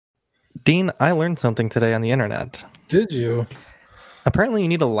Dean, I learned something today on the internet. Did you? Apparently, you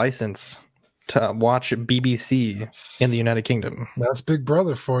need a license to watch BBC in the United Kingdom. That's Big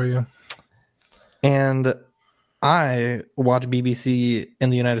Brother for you. And I watch BBC in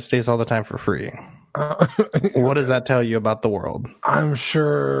the United States all the time for free. What does that tell you about the world? I'm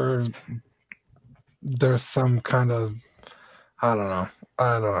sure there's some kind of, I don't know.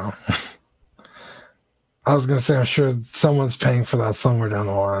 I was going to say, I'm sure someone's paying for that somewhere down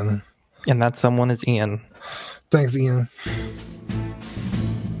the line. And that someone is Ian. Thanks, Ian.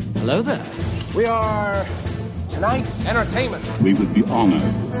 Hello there. We are tonight's entertainment. We would be honored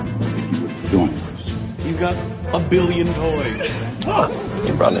if you would join us. He's got a billion toys.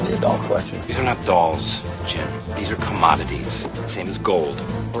 You brought in the doll collection. These are not dolls, Jim. These are commodities. Same as gold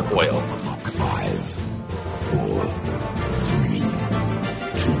or oil. 5, 4, 3, 2,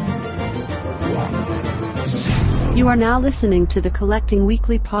 1, 0. You are now listening to the Collecting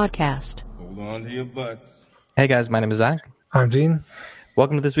Weekly podcast. Hold on to your butts. Hey guys, my name is Zach. I'm Dean.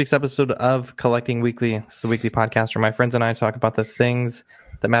 Welcome to this week's episode of Collecting Weekly. It's the weekly podcast where my friends and I talk about the things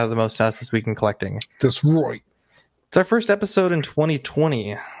that matter the most to us this week in collecting. That's right. It's our first episode in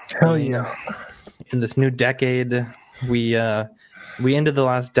 2020. Hell yeah. In this new decade, we ended the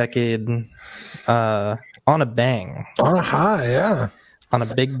last decade on a bang. On a high, yeah. On a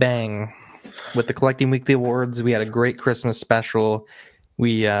big bang. With the Collecting Weekly Awards, we had a great Christmas special.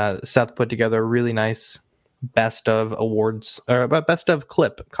 Seth put together a really nice best of awards, or best of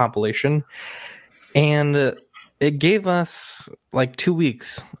clip compilation. And it gave us like 2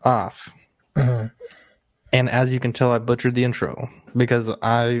 weeks off. Mm-hmm. And as you can tell, I butchered the intro because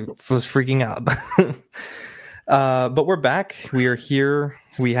I was freaking out. But we're back. We are here.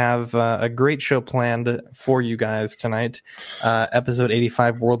 We have a great show planned for you guys tonight. Episode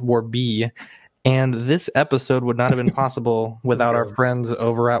 85, World War B. And this episode would not have been possible without our friends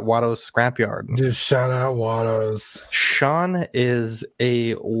over at Watto's Scrapyard. Dude, shout out Watto's. Sean is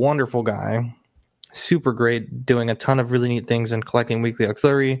a wonderful guy. Super great, doing a ton of really neat things in Collecting Weekly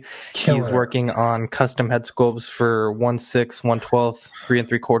Auxiliary. He's working on custom head sculpts for 1/6, 1/12, 3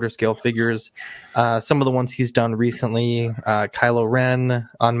 3/4 scale figures. Some of the ones he's done recently, Kylo Ren,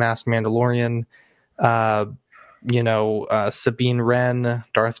 Unmasked Mandalorian, Sabine Wren,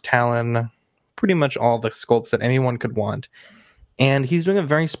 Darth Talon, pretty much all the sculpts that anyone could want. And he's doing a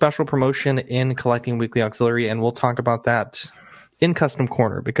very special promotion in Collecting Weekly Auxiliary, and we'll talk about that in Custom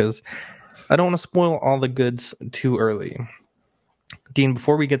Corner because I don't want to spoil all the goods too early. Dean,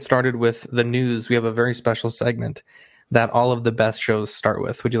 before we get started with the news, we have a very special segment that all of the best shows start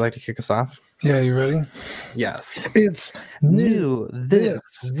with. Would you like to kick us off? Yeah, you ready? Yes. It's new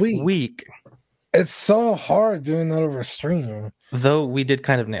this week. It's so hard doing that over stream. Though we did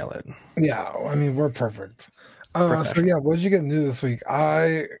kind of nail it. Yeah, I mean, we're perfect. So yeah, what did you get new this week?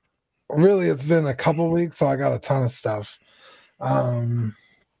 It's been a couple weeks, so I got a ton of stuff.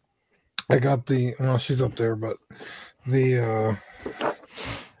 I got she's up there, but the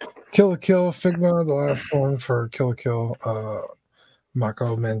Kill la Kill Figma, the last one for Kill la Kill,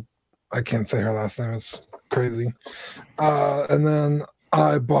 Mako, man, I can't say her last name, it's crazy. And then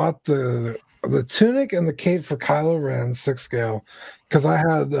I bought the tunic and the cape for Kylo Ren 6 scale because I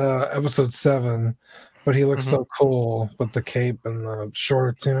had episode 7, but he looks so cool with the cape and the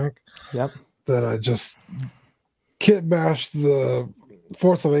shorter tunic. Yep. That I just kit bashed the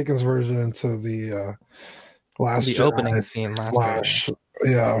Force Awakens version into the last the Jedi opening scene last Jedi.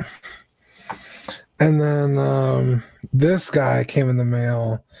 Yeah. And then this guy came in the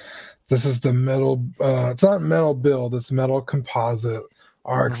mail. This is the metal it's not metal build, it's metal composite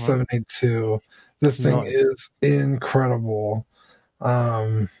RX-782. This thing is incredible.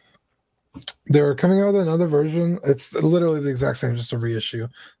 They're coming out with another version. It's literally the exact same, just a reissue.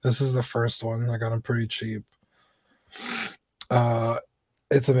 This is the first one. I got them pretty cheap.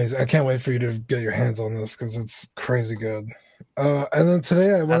 It's amazing. I can't wait for you to get your hands on this because it's crazy good. And then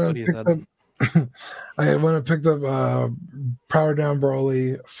today I went and picked up Power Down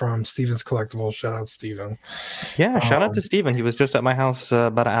Broly from Steven's Collectibles. Shout out Steven. Yeah, shout out to Steven. He was just at my house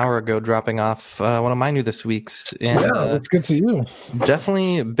about an hour ago dropping off one of my new this week's. And, that's good to you.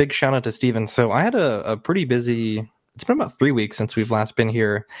 Definitely a big shout out to Steven. So I had a pretty busy... It's been about 3 weeks since we've last been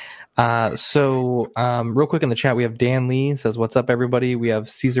here. Real quick in the chat, we have Dan Lee says, "What's up, everybody?" We have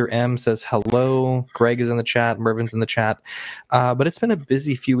Caesar M says, "Hello." Greg is in the chat. Mervin's in the chat. But it's been a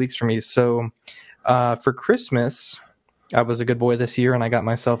busy few weeks for me. So for Christmas, I was a good boy this year, and I got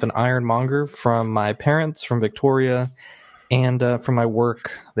myself an Ironmonger from my parents from Victoria. And from my work,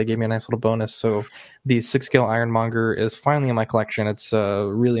 they gave me a nice little bonus. So the 6 scale Ironmonger is finally in my collection. It's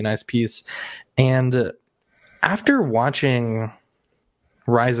a really nice piece. And after watching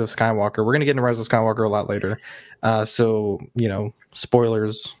Rise of Skywalker. We're going to get into Rise of Skywalker a lot later. So,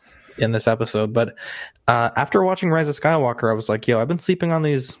 spoilers in this episode. But after watching Rise of Skywalker, I was like, I've been sleeping on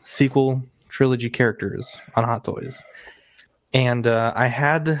these sequel trilogy characters on Hot Toys. And I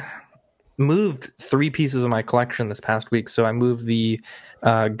had moved 3 pieces of my collection this past week. So I moved the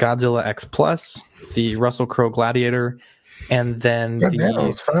Godzilla X Plus, the Russell Crowe Gladiator, and then that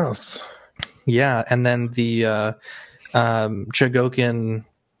was fast. Yeah, and then the Chogokin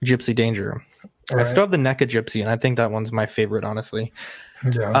Gypsy Danger. Right. I still have the NECA Gypsy, and I think that one's my favorite, honestly.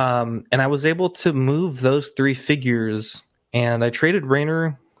 Yeah. And I was able to move those 3 figures, and I traded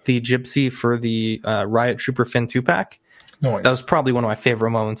Rainer, the Gypsy, for the Riot Trooper Finn 2-pack. Nice. That was probably one of my favorite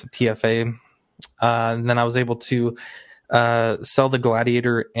moments of TFA. And then I was able to sell the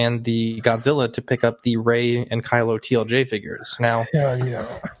Gladiator and the Godzilla to pick up the Rey and Kylo TLJ figures. Now,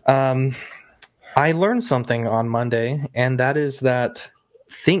 I learned something on Monday, and that is that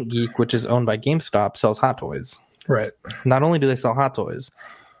ThinkGeek, which is owned by GameStop, sells Hot Toys. Right. Not only do they sell Hot Toys,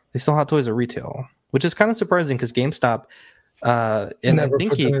 they sell Hot Toys at retail, which is kind of surprising because GameStop in never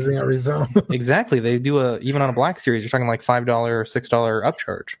puts anything at retail. Exactly. They do even on a Black Series, you're talking like $5 or $6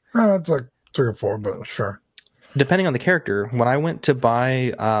 upcharge. It's like 3 or 4, but sure. Depending on the character. When I went to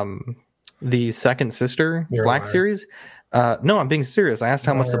buy the Second Sister Black Series, no, I'm being serious. I asked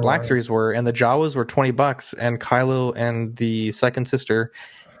how much the Black Series were, and the Jawas were $20, and Kylo and the Second Sister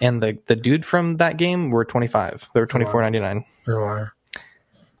and the dude from that game were $25. They were $24.99. You're a liar.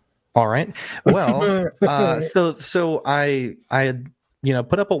 All right. Well, so I had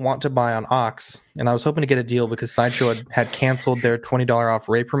put up a want to buy on Ox, and I was hoping to get a deal because Sideshow had canceled their $20 off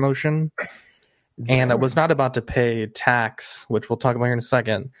Rey promotion, and I was not about to pay tax, which we'll talk about here in a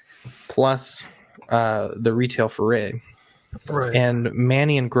second, plus the retail for Rey. Right. And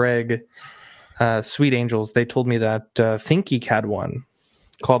Manny and Greg, Sweet Angels, they told me that ThinkGeek had one.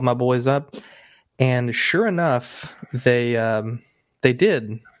 Called my boys up, and sure enough, they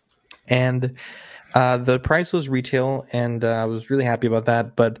did. And the price was retail, and I was really happy about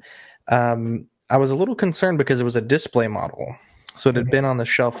that. But I was a little concerned because it was a display model, so it had been on the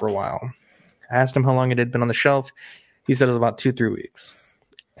shelf for a while. I asked him how long it had been on the shelf. He said it was about 2-3 weeks.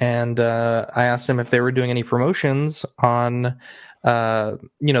 And I asked him if they were doing any promotions on,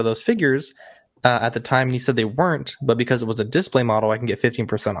 those figures at the time. And he said they weren't, but because it was a display model, I can get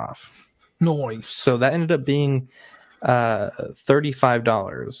 15% off. Nice. So that ended up being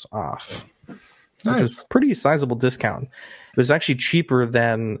 $35 off, which is a pretty sizable discount. It was actually cheaper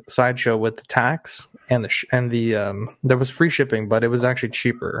than Sideshow with the tax and the there was free shipping, but it was actually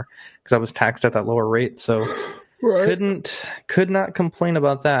cheaper because I was taxed at that lower rate. So could not complain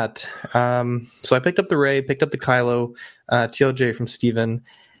about that. So I picked up the Rey, picked up the Kylo, TLJ from Steven,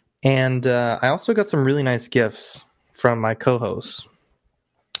 and I also got some really nice gifts from my co-hosts.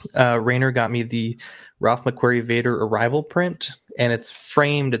 Rainer got me the Ralph McQuarrie Vader Arrival print, and it's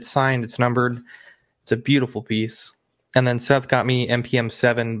framed, it's signed, it's numbered. It's a beautiful piece. And then Seth got me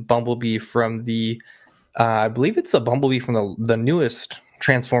MPM7 Bumblebee from the, I believe it's a Bumblebee from the newest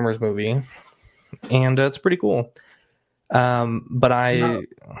Transformers movie. And it's pretty cool. But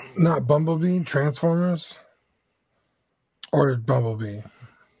not Bumblebee, Transformers? Or Bumblebee?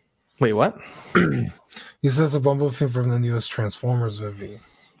 Wait, what? You said it's a Bumblebee from the newest Transformers movie.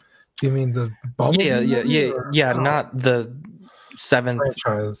 Do you mean the Bumblebee? Yeah. Not the 7th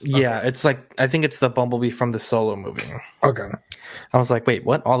franchise. Yeah, okay. It's like, I think it's the Bumblebee from the Solo movie. Okay. I was like, wait,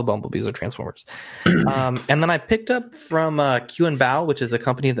 what? All the Bumblebees are Transformers. And then I picked up from Q and Bao, which is a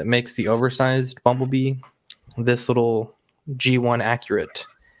company that makes the oversized Bumblebee, this little G1 accurate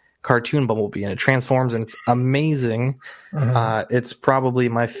cartoon Bumblebee, and it transforms, and it's amazing. It's probably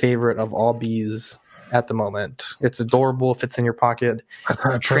my favorite of all bees at the moment. It's adorable, fits in your pocket.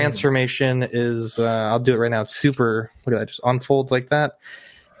 Transformation is, I'll do it right now. It's super, look at that, just unfolds like that.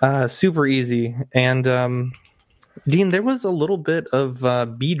 Super easy. And Dean, there was a little bit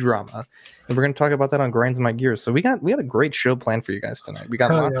of bee drama, and we're going to talk about that on Grinds My Gears. So we had a great show planned for you guys tonight. We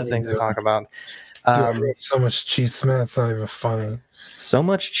got lots of things to talk about. So much cheese, man. It's not even funny. So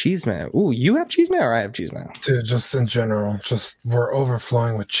much cheese, man. Ooh, you have cheese, man, or I have cheese, man? Dude, just in general, we're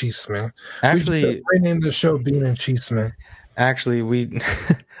overflowing with cheese, man. Actually, we renamed the show Bean and Cheese, man. Actually,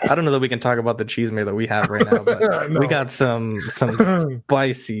 I don't know that we can talk about the cheese man that we have right now, but no. We got some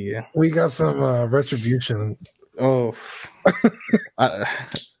spicy. We got some retribution. Oh,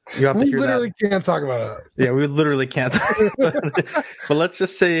 you have to hear literally can't talk about it. Yeah, we literally can't. But let's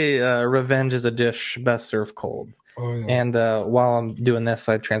just say revenge is a dish best served cold. Oh, yeah. And while I'm doing this,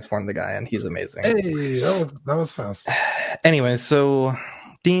 I transformed the guy, and he's amazing. Hey, that was fast. Anyway, so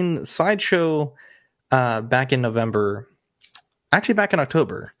Dean, Sideshow back in November actually back in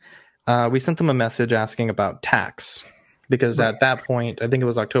October. We sent them a message asking about tax because at that point, I think it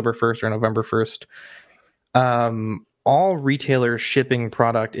was October 1st or November 1st, all retailers shipping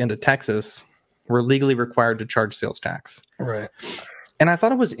product into Texas were legally required to charge sales tax. Right. And I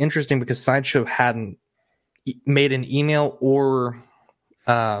thought it was interesting because Sideshow hadn't made an email or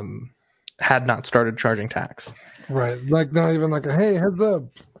had not started charging tax. Right. Like not even like a, hey, heads up.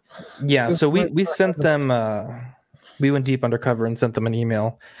 Yeah. This So might we not sent happen. them, we went deep undercover and sent them an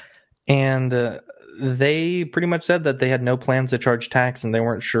email. And they pretty much said that they had no plans to charge tax and they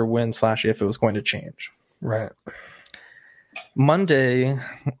weren't sure when/if it was going to change. Right. Monday,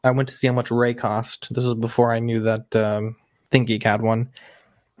 I went to see how much Ray cost. This was before I knew that ThinkGeek had one.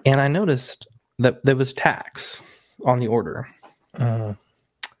 And I noticed that there was tax on the order. And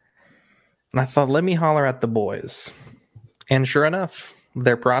I thought, let me holler at the boys. And sure enough,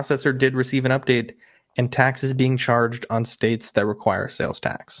 their processor did receive an update, and tax is being charged on states that require sales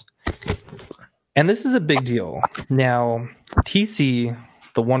tax. And this is a big deal. Now, TC,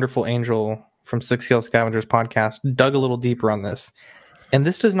 the wonderful angel from Six Scale Scavengers podcast, dug a little deeper on this. And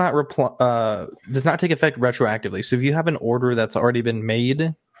this does not take effect retroactively. So if you have an order that's already been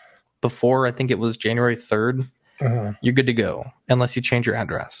made before, I think it was January 3rd, you're good to go, unless you change your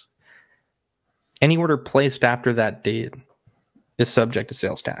address. Any order placed after that date is subject to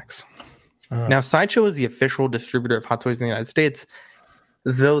sales tax. Now, Sideshow is the official distributor of Hot Toys in the United States,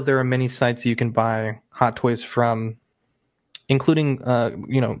 though there are many sites you can buy Hot Toys from, including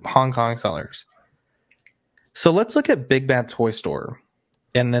Hong Kong sellers. So let's look at Big Bad Toy Store.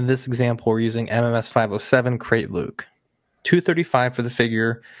 And in this example, we're using MMS 507 Crate Luke. $235 for the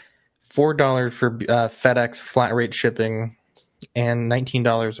figure, $4 for FedEx flat rate shipping, and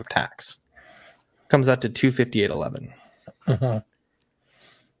 $19 of tax. Comes out to $258.11.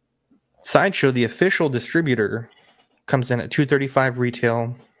 Sideshow, the official distributor, comes in at $235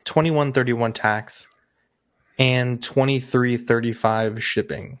 retail, $21.31 tax, and $23.35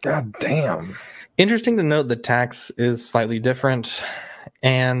 shipping. God damn. Interesting to note the tax is slightly different,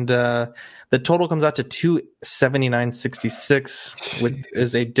 and the total comes out to $279.66, which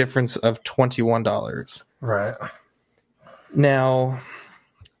is a difference of $21. Right. Now,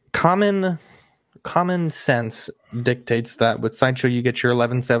 common sense dictates that with Sideshow you get your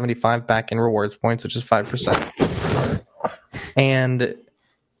 $11.75 back in rewards points, which is 5%. And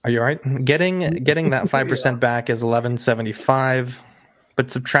are you all right? Getting that 5% back is $11.75,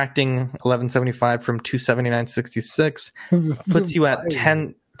 but subtracting $11.75 from $279.66 puts you at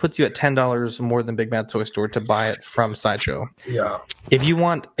 $10 more than Big Bad Toy Store to buy it from Sideshow. Yeah. If you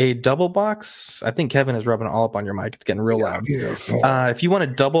want a double box, I think Kevin is rubbing all up on your mic. It's getting real loud. Yes. If you want a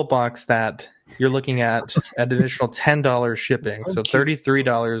double box that, you're looking at an additional $10 shipping. So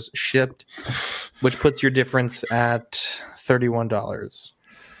 $33 shipped, which puts your difference at $31.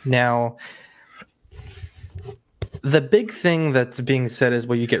 Now, the big thing that's being said is,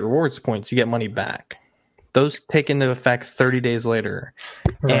 well, you get rewards points, you get money back. Those take into effect 30 days later.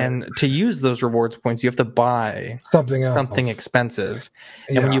 Right. And to use those rewards points, you have to buy something expensive.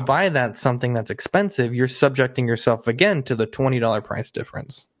 Yeah. And when you buy that something that's expensive, you're subjecting yourself again to the $20 price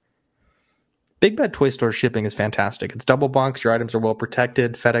difference. Big Bad Toy Store shipping is fantastic. It's double box. Your items are well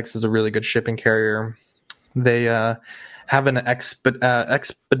protected. FedEx is a really good shipping carrier. They have an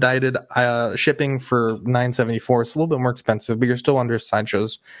expedited shipping for $9.74. It's a little bit more expensive, but you're still under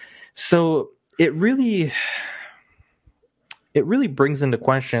Sideshow's. So it really brings into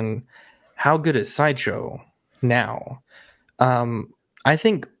question, how good is Sideshow now? I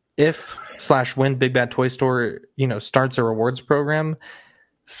think if/when Big Bad Toy Store starts a rewards program,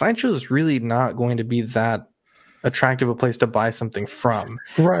 Sideshow is really not going to be that attractive a place to buy something from.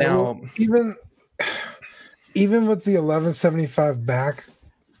 Right. Now, well, even with the $11.75 back,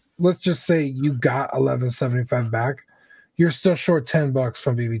 let's just say you got $11.75 back, you're still short $10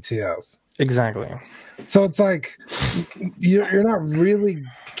 from BBTS. Exactly. So it's like you're not really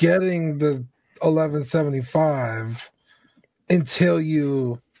getting the $11.75 until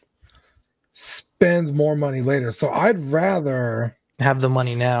you spend more money later. So I'd rather have the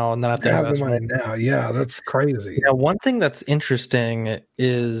money now and then have to have the money now. Yeah, that's crazy. Now, one thing that's interesting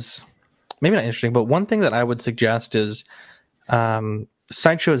is, maybe not interesting, but one thing that I would suggest is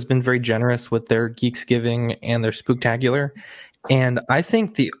Sideshow has been very generous with their Geeksgiving and their Spooktacular. And I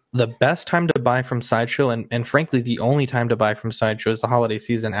think the best time to buy from Sideshow, and frankly the only time to buy from Sideshow, is the holiday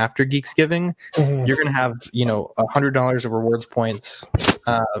season after Geeksgiving. You're going to have $100 of rewards points,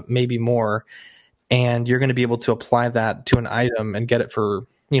 maybe more, and you're going to be able to apply that to an item and get it for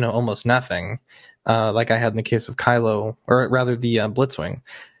almost nothing, like I had in the case of Kylo, or rather the Blitzwing.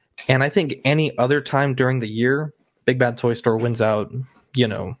 And I think any other time during the year, Big Bad Toy Store wins out,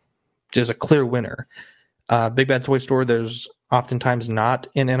 just a clear winner. Big Bad Toy Store, there's oftentimes not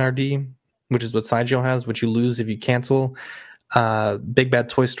an NRD, which is what Sideshow has, which you lose if you cancel. Big Bad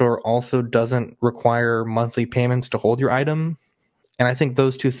Toy Store also doesn't require monthly payments to hold your item. And I think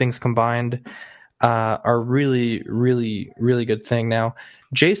those two things combined are really, really, really good thing. Now,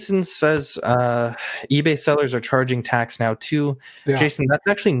 Jason says eBay sellers are charging tax now too. Yeah. Jason, that's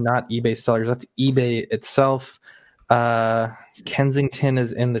actually not eBay sellers. That's eBay itself. Kensington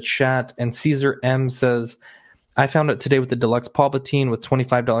is in the chat, and Caesar M says, I found it today with the Deluxe Palpatine with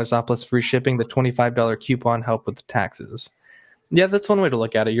 $25 off plus free shipping. The $25 coupon helped with the taxes. Yeah, that's one way to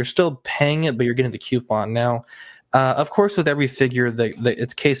look at it. You're still paying it, but you're getting the coupon. Now, of course, with every figure,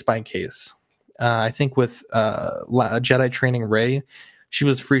 it's case by case. I think with Jedi Training Rey, she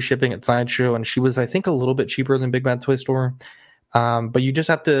was free shipping at Sideshow, and she was, I think, a little bit cheaper than Big Bad Toy Store. But you just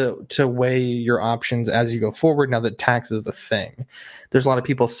have to weigh your options as you go forward now that tax is the thing. There's a lot of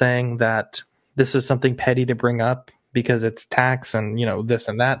people saying that this is something petty to bring up because it's tax and, this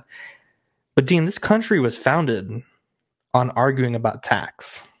and that. But Dean, this country was founded on arguing about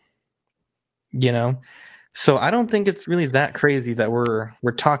tax, So I don't think it's really that crazy that we're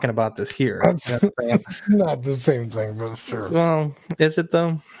talking about this here. It's not the same thing, but sure. Well, is it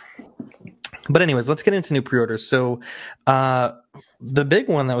though? But anyways, let's get into new pre-orders. So the big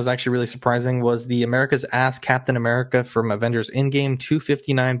one that was actually really surprising was the America's Ass Captain America from Avengers Endgame.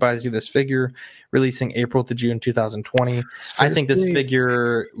 $259 buys you this figure, releasing April to June 2020. I think this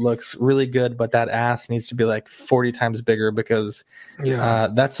figure looks really good, but that ass needs to be like 40 times bigger because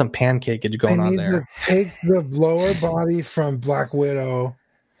that's some pancakeage going on there. To take the lower body from Black Widow,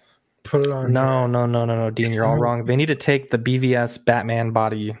 put it on. No, Dean, you're all wrong. They need to take the BVS Batman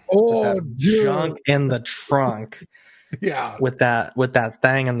body, junk in the trunk, with that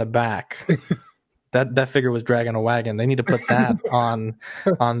thing in the back. That figure was dragging a wagon. They need to put that on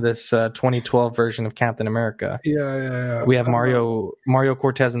this 2012 version of Captain America. Yeah. We have Mario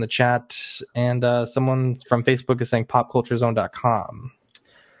Cortez in the chat, and someone from Facebook is saying popculturezone.com.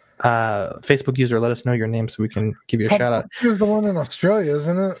 Facebook user, let us know your name so we can give you a shout out. Here's the one in Australia,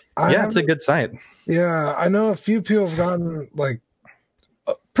 isn't it? It's a good site. Yeah, I know a few people have gotten like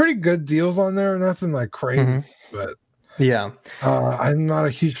pretty good deals on there. Nothing like crazy, but yeah. I'm not a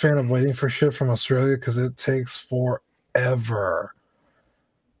huge fan of waiting for shit from Australia because it takes forever.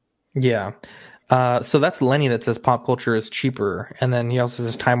 Yeah. So that's Lenny that says pop culture is cheaper. And then he also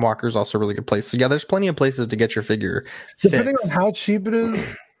says Time Walker is also a really good place. So yeah, there's plenty of places to get your figure depending on how cheap it is.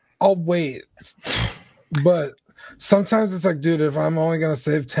 I'll wait, but sometimes it's like, dude, if I'm only gonna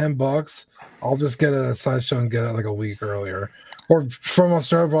save $10, I'll just get it at Sideshow and get it like a week earlier, or from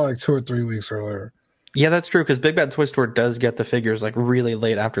Australia probably like 2 or 3 weeks earlier. Yeah, that's true because Big Bad Toy Store does get the figures like really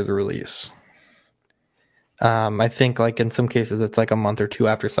late after the release. I think like in some cases it's like a month or two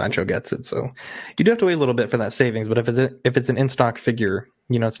after Sideshow gets it, so you do have to wait a little bit for that savings. But if it's an in stock figure,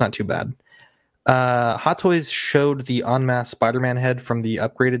 it's not too bad. Hot Toys showed the unmasked Spider-Man head from the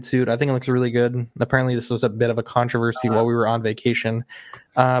upgraded suit. I think it looks really good. Apparently this was a bit of a controversy while we were on vacation.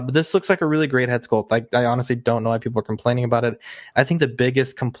 But this looks like a really great head sculpt. I honestly don't know why people are complaining about it. I think the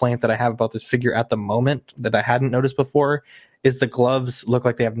biggest complaint that I have about this figure at the moment that I hadn't noticed before is the gloves look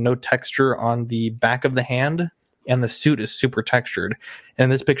like they have no texture on the back of the hand, and the suit is super textured. And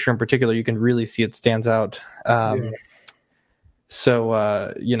in this picture in particular, you can really see it stands out. So,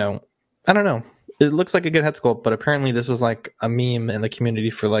 I don't know. It looks like a good head sculpt, but apparently this was like a meme in the community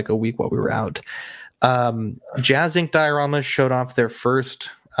for like a week while we were out. Jazz Inc. Dioramas showed off their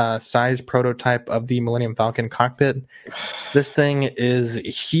first size prototype of the Millennium Falcon cockpit. This thing is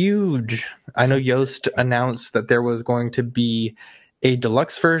huge. I know Yoast announced that there was going to be a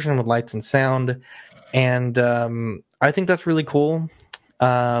deluxe version with lights and sound, and I think that's really cool.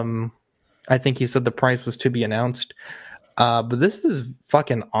 I think he said the price was to be announced. But this is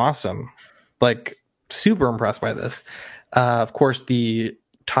fucking awesome. Like, super impressed by this. Of course, the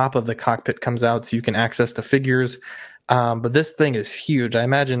top of the cockpit comes out so you can access the figures. But this thing is huge. I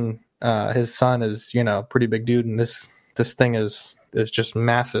imagine his son is, a pretty big dude, and this thing is just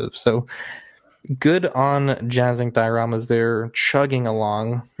massive. So good on Jazz Inc. Dioramas. They're chugging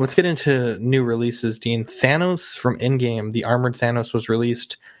along. Let's get into new releases, Dean. Thanos from Endgame, the armored Thanos, was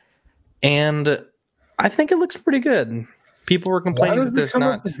released. And I think it looks pretty good. People were complaining that there's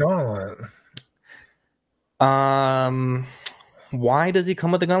not. Why does he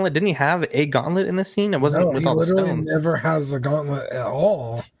come with a gauntlet? Didn't he have a gauntlet in this scene? It wasn't with all the stones. He literally never has a gauntlet at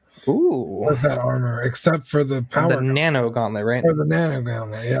all. Ooh, with that armor, except for the power, the nano gauntlet, right? Or the nano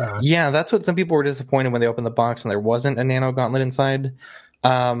gauntlet, yeah. Yeah, that's what some people were disappointed when they opened the box and there wasn't a nano gauntlet inside.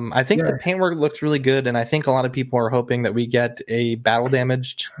 I think Yeah. the paintwork looks really good, and I think a lot of people are hoping that we get a battle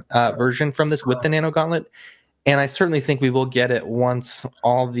damaged version from this with the Nano Gauntlet. And I certainly think we will get it once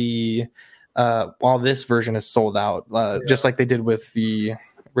all this version is sold out, just like they did with the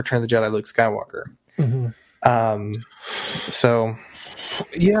Return of the Jedi Luke Skywalker. So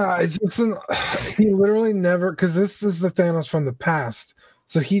Yeah, it's just he literally never, because this is the Thanos from the past,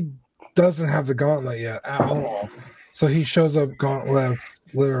 so he doesn't have the gauntlet yet at all. So he shows up gauntless,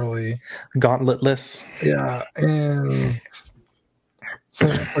 literally. gauntletless. Yeah, and so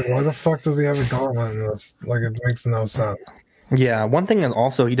it's like, why the fuck does he have a gauntlet in this? Like, it makes no sense. Yeah, one thing is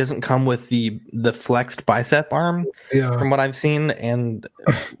also he doesn't come with the flexed bicep arm Yeah, from what I've seen, and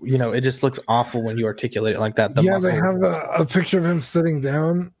it just looks awful when you articulate it like that. The yeah, they muscle. have a picture of him sitting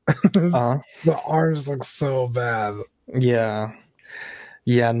down. The arms look so bad. Yeah,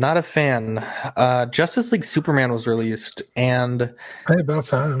 not a fan. Justice League Superman was released, and Hey, about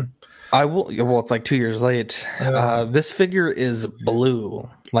time. Well, it's like 2 years late. Yeah. This figure is blue,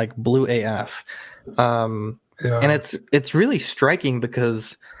 like blue AF. Yeah. And it's really striking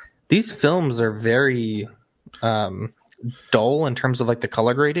because these films are very dull in terms of like the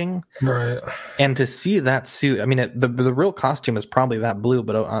color grading. Right. And to see that suit, I mean, the real costume is probably that blue,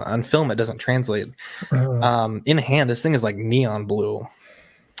 but on film it doesn't translate. In hand, this thing is like neon blue.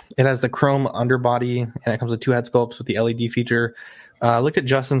 It has the chrome underbody, and it comes with 2 head sculpts with the LED feature. Looked at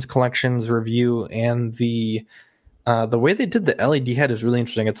Justin's collections review, and the way they did the LED head is really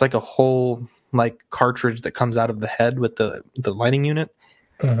interesting. It's like a whole like cartridge that comes out of the head with the lighting unit,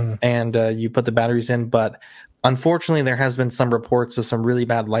 and you put the batteries in. But unfortunately, there has been some reports of some really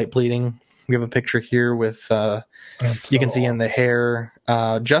bad light bleeding. We have a picture here with you can see in the hair.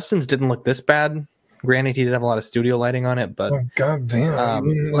 Justin's didn't look this bad. Granted, he did have a lot of studio lighting on it, but God damn!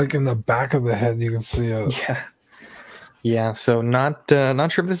 Even like in the back of the head, you can see it. Yeah. So not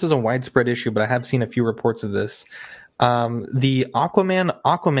sure if this is a widespread issue, but I have seen a few reports of this. The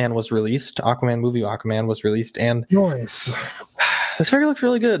Aquaman was released. Aquaman was released, and Nice. this figure looks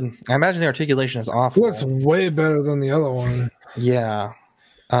really good. I imagine the articulation is awful. It looks way better than the other one. Yeah.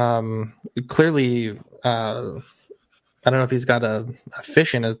 Clearly, I don't know if he's got a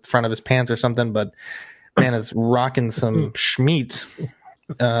fish in the front of his pants or something, but man is rocking some schmeat.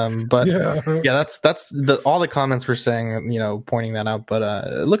 But yeah, that's all the comments were saying, pointing that out. But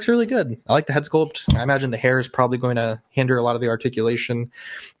it looks really good. I like the head sculpt. I imagine the hair is probably going to hinder a lot of the articulation,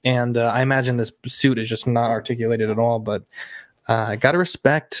 and I imagine this suit is just not articulated at all. But I gotta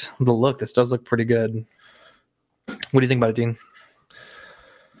respect the look. This does look pretty good. What do you think about it, Dean?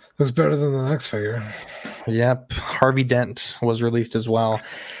 Looks better than the next figure. Yep, Harvey Dent was released as well,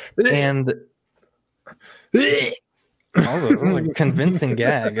 and that was a convincing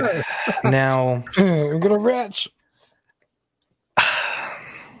gag. Now, I'm gonna retch.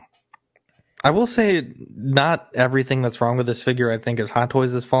 I will say, not everything that's wrong with this figure, I think, is Hot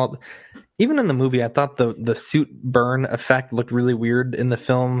Toys' fault. Even in the movie, I thought the suit burn effect looked really weird in the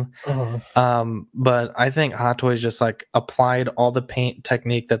film. But I think Hot Toys just like applied all the paint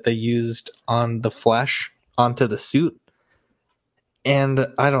technique that they used on the flesh onto the suit. And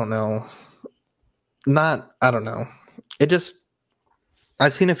I don't know.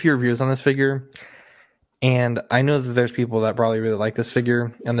 I've seen a few reviews on this figure, and I know that there's people that probably really like this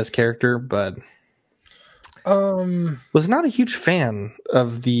figure and this character, but was not a huge fan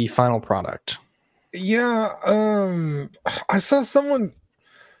of the final product. Yeah, I saw someone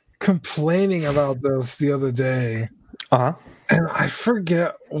complaining about this the other day, and I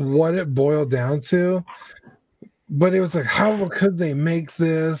forget what it boiled down to, but it was like, how could they make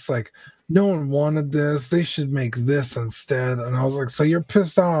this? Like, no one wanted this. They should make this instead. And I was like, so you're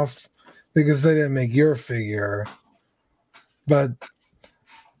pissed off because they didn't make your figure, but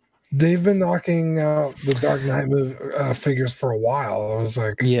they've been knocking out the Dark Knight figures for a while. I was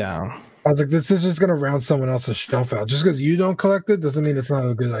like, this is just going to round someone else's shelf out. Just because you don't collect it doesn't mean it's not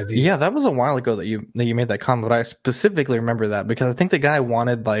a good idea. Yeah, that was a while ago that you made that comment, but I specifically remember that because I think the guy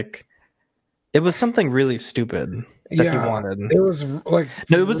wanted it was something really stupid that he wanted. It was like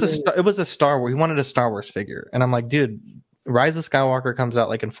it was a Star Wars. He wanted a Star Wars figure, and I'm like, dude, Rise of Skywalker comes out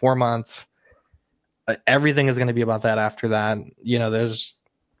like in 4 months. Everything is going to be about that after that. There's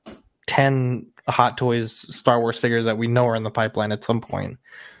 10 Hot Toys Star Wars figures that we know are in the pipeline at some point.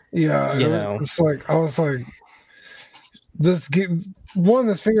 Yeah, it's like I was like, this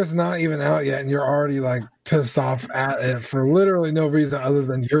figure's not even out yet, and you're already like pissed off at it for literally no reason other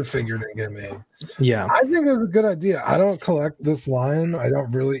than your figure didn't get made. Yeah, I think it's a good idea. I don't collect this line. I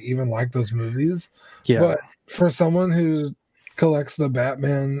don't really even like those movies. Yeah, but for someone who collects the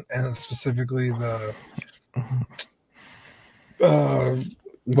Batman and specifically the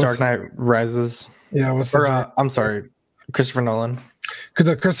Dark Knight Rises. Yeah, what's Or the I'm sorry, Christopher Nolan.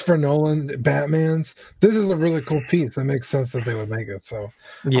 the Christopher Nolan Batman's? This is a really cool piece. It makes sense that they would make it. So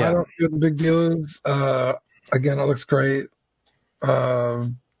Yeah. I don't know what the big deal is. Again, it looks great.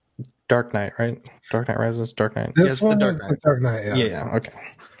 Dark Knight, right? Dark Knight Rises, Dark Knight. This Yes, one the is Dark the Knight. Dark Knight. Yeah, okay.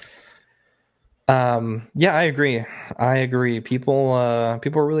 Yeah, I agree. People are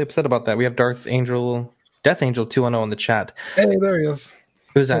really upset about that. We have Death Angel 210 in the chat. Hey, there he is.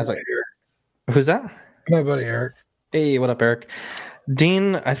 Who's that? Who's that? My buddy Eric. Hey, what up, Eric?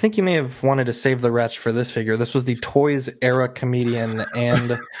 Dean, I think you may have wanted to save the wretch for this figure. This was the Toys Era comedian,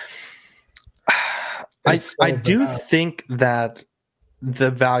 and I do think that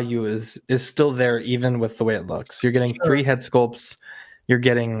the value is still there, even with the way it looks. You're getting 3 head sculpts. You're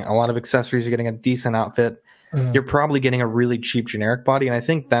getting a lot of accessories. You're getting a decent outfit. You're probably getting a really cheap generic body, and I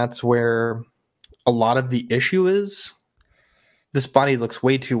think that's where a lot of the issue is. This body looks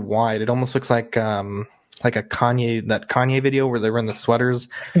way too wide. It almost looks like a Kanye video where they're in the sweaters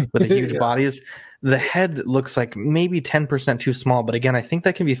with the huge bodies. The head looks like maybe 10% too small, but again, I think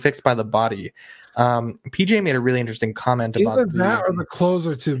that can be fixed by the body. PJ made a really interesting comment about either that or the clothes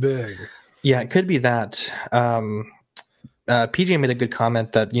are too big. Yeah, it could be that. PJ made a good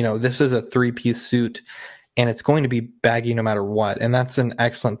comment that, this is a 3-piece suit and it's going to be baggy no matter what. And that's an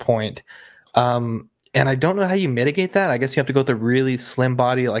excellent point. And I don't know how you mitigate that. I guess you have to go with a really slim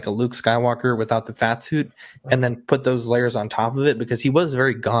body like a Luke Skywalker without the fat suit and then put those layers on top of it, because he was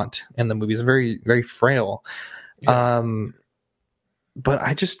very gaunt in the movies, very, very frail. Yeah. But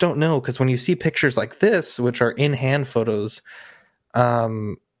I just don't know, because when you see pictures like this, which are in-hand photos, a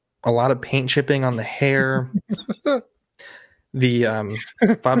lot of paint chipping on the hair. The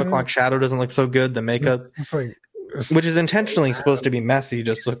 5 o'clock shadow doesn't look so good. The makeup, which is intentionally supposed to be messy,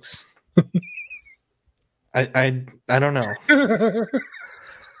 just looks... I don't know.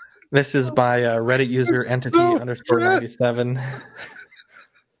 This is by Reddit user entity_97.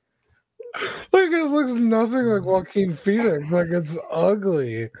 Like, it looks nothing like Joaquin Phoenix. Like, it's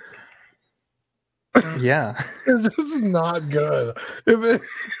ugly. Yeah, it's just not good. If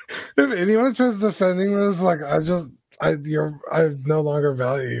anyone tries defending this, like, I no longer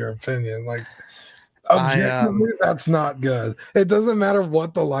value your opinion. Like, objectively, that's not good. It doesn't matter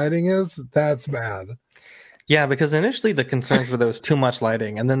what the lighting is. That's bad. Yeah, because initially the concerns were there was too much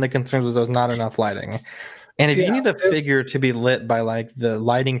lighting, and then the concerns was there was not enough lighting. And if you need a figure to be lit by like the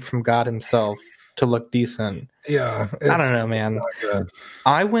lighting from God himself to look decent, I don't know, man.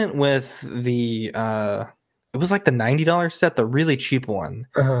 I went with the it was like the $90 set, the really cheap one,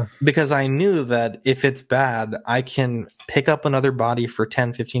 because I knew that if it's bad, I can pick up another body for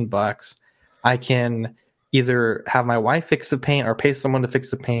 $10-15. I can either have my wife fix the paint or pay someone to fix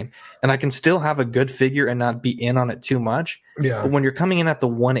the paint, and I can still have a good figure and not be in on it too much. Yeah. But when you're coming in at the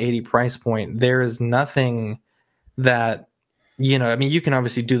 180 price point, there is nothing that, I mean, you can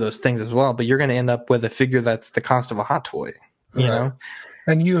obviously do those things as well, but you're going to end up with a figure that's the cost of a hot toy, you know?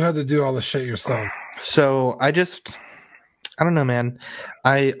 And you had to do all the shit yourself. So I don't know, man.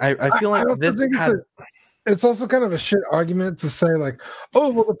 I feel like it's also kind of a shit argument to say, like,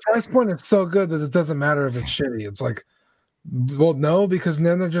 oh, well, the price point is so good that it doesn't matter if it's shitty. It's like, well, no, because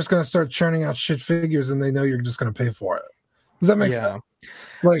then they're just going to start churning out shit figures and they know you're just going to pay for it. Does that make sense?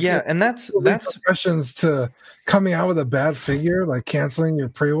 Like, and that's questions to coming out with a bad figure, like canceling your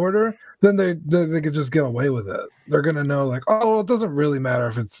pre-order, then they could just get away with it. They're going to know, like, oh, well, it doesn't really matter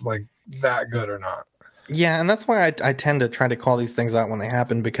if it's like that good or not. Yeah, and that's why I tend to try to call these things out when they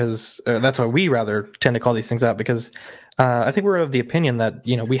happen, because that's why we rather tend to call these things out, because I think we're of the opinion that,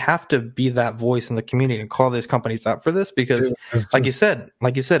 we have to be that voice in the community and call these companies out for this, because like you said,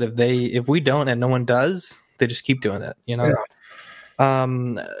 if we don't and no one does, they just keep doing it, Yeah.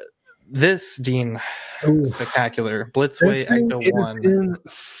 This, Dean, is spectacular. Blitzway Ecto 1.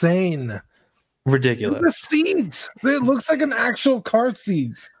 Insane. Ridiculous. The seats. It looks like an actual car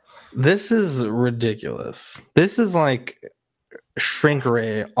seat. This is ridiculous. This is like shrink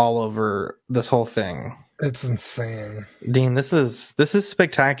ray all over this whole thing. It's insane, Dean. This is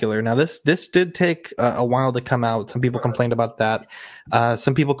spectacular. Now this did take a while to come out. Some people complained about that.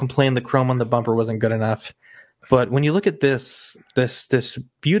 Some people complained the chrome on the bumper wasn't good enough. But when you look at this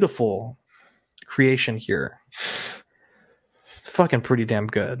beautiful creation here, fucking pretty damn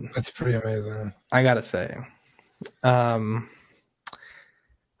good. It's pretty amazing, I gotta say. It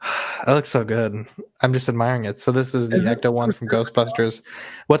looks so good. I'm just admiring it. So this is the Ecto 1 from Ghostbusters.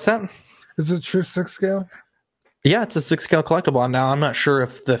 What's that? Is it true 6 scale? Yeah, it's a 6 scale collectible. Now, I'm not sure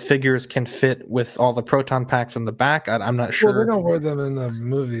if the figures can fit with all the proton packs in the back. I'm not sure. Well, they don't wear them in the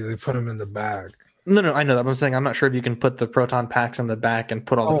movie. They put them in the bag. No, I know that. But I'm saying I'm not sure if you can put the proton packs in the back and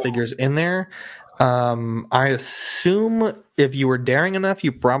put all the figures in there. I assume if you were daring enough,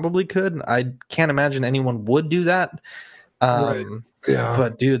 you probably could. I can't imagine anyone would do that. Right. Yeah.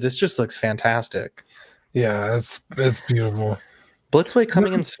 But dude, this just looks fantastic. Yeah, it's beautiful. Blitzway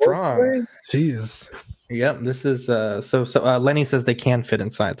coming in strong. Jeez. Yep, this is so Lenny says they can fit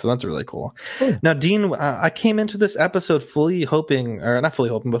inside, so that's really cool. Oh. Now, Dean, I came into this episode fully hoping, or not fully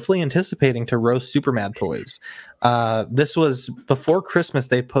hoping, but fully anticipating to roast Superman toys. This was before Christmas.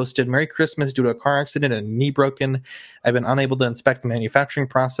 They posted Merry Christmas due to a car accident and a knee broken. I've been unable to inspect the manufacturing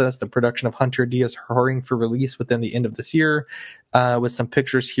process. The production of Hunter D is hurrying for release within the end of this year, with some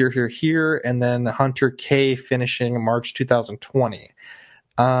pictures here, and then Hunter K finishing March 2020.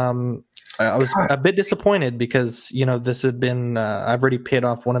 I was a bit disappointed because, this had been, I've already paid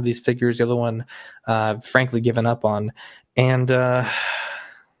off one of these figures, the other one, frankly, given up on. And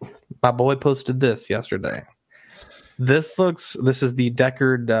my boy posted this yesterday. This is the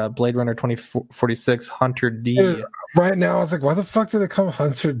Deckard Blade Runner 2046 Hunter D. Dude, right now, I was like, why the fuck did they call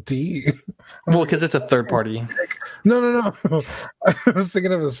Hunter D? Well, because it's a third party. No. I was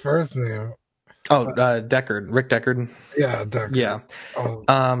thinking of his first name. Oh, Deckard, Rick Deckard. Yeah, Deckard. Yeah.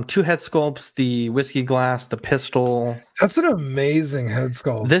 Oh. 2 head sculpts, the whiskey glass, the pistol. That's an amazing head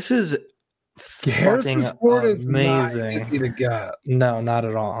sculpt. This is Harrison Ford is amazing. not easy to get. No, not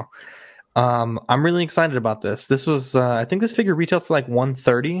at all. I'm really excited about this. This was, I think this figure retailed for like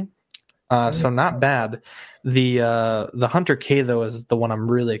 $130. So not bad. The Hunter K though is the one I'm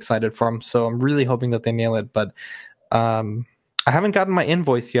really excited for. So I'm really hoping that they nail it. But I haven't gotten my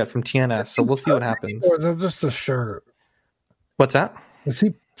invoice yet from TNS, so we'll see what happens. Or is that just a shirt? What's that? Is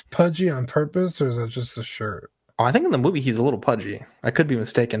he pudgy on purpose, or is that just a shirt? Oh, I think in the movie he's a little pudgy. I could be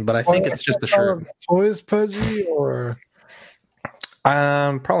mistaken, but I think it's just the shirt. Toys pudgy, or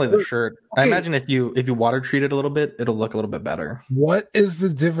probably the shirt. Okay. I imagine if you water treat it a little bit, it'll look a little bit better. What is the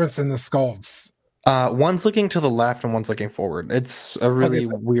difference in the sculpts? One's looking to the left and one's looking forward. It's a really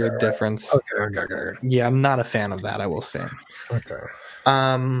weird difference. Okay. Yeah, I'm not a fan of that, I will say.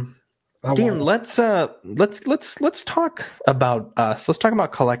 Okay. Dean, let's talk about us. Let's talk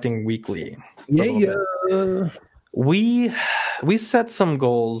about collecting weekly. Yeah. We set some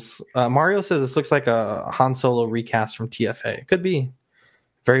goals. Mario says this looks like a Han Solo recast from TFA. Could be.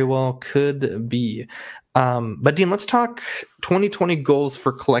 Very well could be. But Dean, let's talk 2020 goals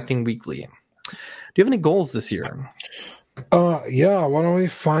for collecting weekly. Do you have any goals this year? Yeah. Why don't we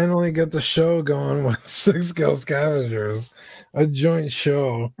finally get the show going with Six Scale Scavengers? A joint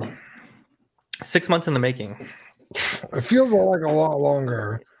show. 6 months in the making. It feels like a lot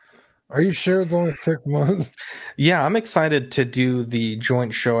longer. Are you sure it's only 6 months? Yeah, I'm excited to do the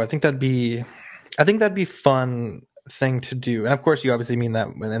joint show. I think that'd be fun thing to do. And of course, you obviously mean that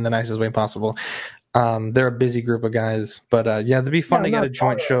in the nicest way possible. They're a busy group of guys, but yeah, that'd be fun to get a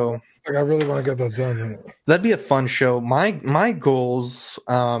joint show. Like, I really want to get that done. That'd be a fun show. My goals.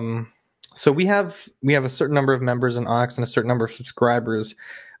 So we have a certain number of members in Ox and a certain number of subscribers.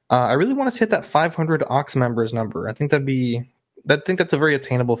 I really want us to hit that 500 Ox members number. I think that's a very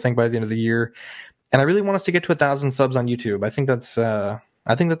attainable thing by the end of the year. And I really want us to get to 1,000 subs on YouTube. I think that's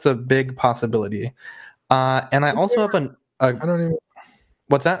a big possibility. And I also have I don't even.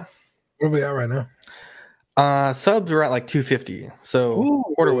 What's that? Where are we at right now? Subs are at like 250, so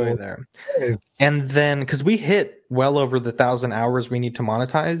quarter way there. Nice. And then because we hit well over the 1,000 hours we need to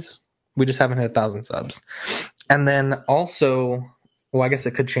monetize, we just haven't hit 1,000 subs. And then also, well, I guess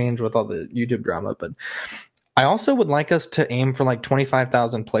it could change with all the YouTube drama, but I also would like us to aim for like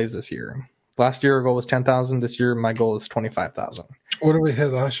 25,000 plays this year. Last year our goal was 10,000. This year my goal is 25,000. What did we hit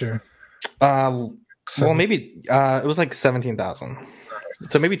last year? Well, maybe it was like 17,000.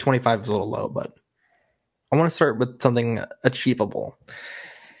 So maybe 25 is a little low, but I want to start with something achievable.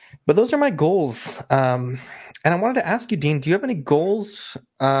 But those are my goals. And I wanted to ask you, Dean, do you have any goals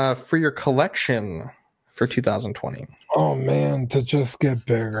for your collection for 2020? Oh man, to just get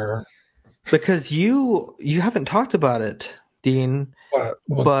bigger. Because you haven't talked about it, Dean. What?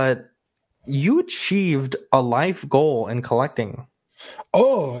 But you achieved a life goal in collecting.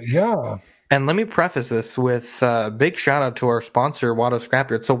 Oh yeah. And let me preface this with a big shout out to our sponsor, Watto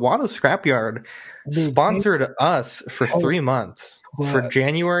Scrapyard. So Watto Scrapyard sponsored us for 3 months, for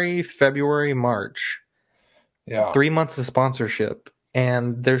January, February, March. Yeah. 3 months of sponsorship.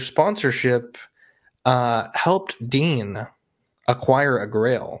 And their sponsorship helped Dean acquire a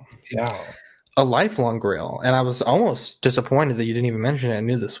grail. Yeah. A lifelong grail. And I was almost disappointed that you didn't even mention it. I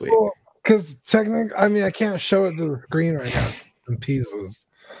knew this week. Because technically, I mean, I can't show it to the screen right now in pieces.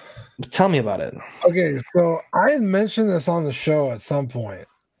 Tell me about it. Okay, so I had mentioned this on the show at some point.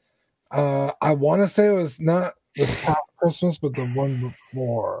 I want to say it was not this past Christmas, but the one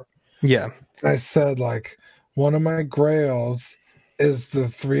before. Yeah. And I said, like, one of my grails is the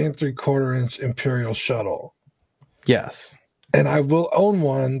 3 3/4 inch Imperial shuttle. Yes. And I will own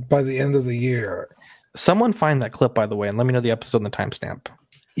one by the end of the year. Someone find that clip, by the way, and let me know the episode and the timestamp.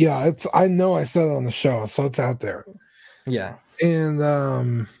 Yeah, I know I said it on the show, so it's out there. Yeah.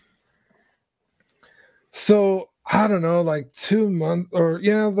 And so I don't know, like 2 months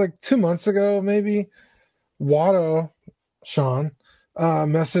like 2 months ago, maybe, Watto, Sean,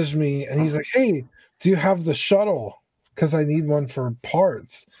 messaged me and he's like, "Hey, do you have the shuttle? Because I need one for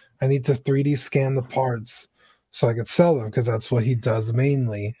parts. I need to 3D scan the parts so I could sell them," because that's what he does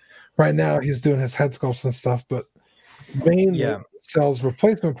mainly. Right now he's doing his head sculpts and stuff, but mainly sells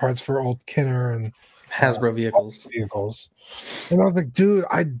replacement parts for old Kenner and Hasbro vehicles. And I was like, dude,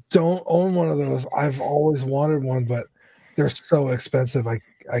 I don't own one of those. I've always wanted one, but they're so expensive.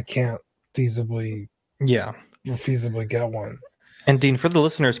 I can't feasibly get one. And Dean, for the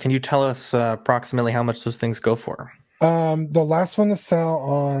listeners, can you tell us approximately how much those things go for? The last one to sell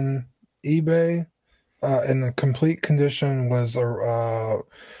on eBay in the complete condition was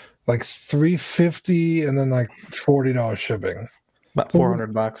like $350 and then like $40 shipping. About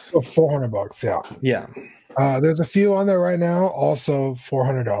 $400. $400, yeah. Yeah. There's a few on there right now, also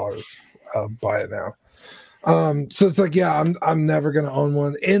 $400. Buy it now. So it's like, yeah, I'm never gonna own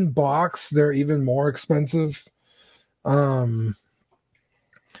one. In box, they're even more expensive. So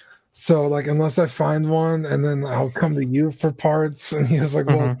like, unless I find one, and then I'll come to you for parts. And he was like,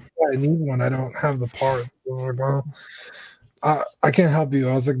 "Well, I need one. I don't have the part." I was like, "Well, I can't help you."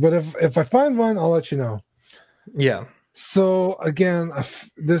 I was like, "But if I find one, I'll let you know." Yeah. So again,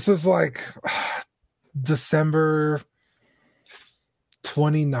 this is like December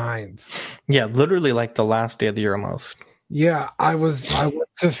 29th. Yeah, literally like the last day of the year almost. Yeah, I went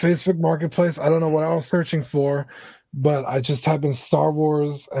to Facebook Marketplace. I don't know what I was searching for, but I just typed in Star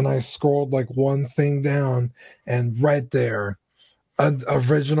Wars and I scrolled like one thing down, and right there, an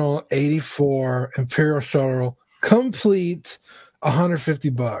original 84 Imperial Shuttle, complete,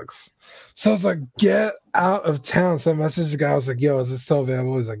 $150. So I was like, get out of town. So I messaged the guy. I was like, "Yo, is it still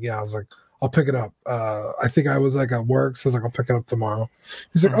available?" He's like, "Yeah." I was like, "I'll pick it up." I think I was like at work, so I was like, "I'll pick it up tomorrow."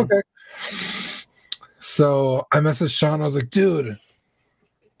 He's like, "Okay." So I messaged Sean. I was like, "Dude,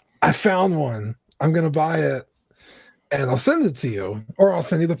 I found one. I'm gonna buy it and I'll send it to you, or I'll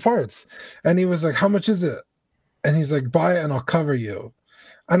send you the parts." And he was like, "How much is it?" And he's like, "Buy it and I'll cover you."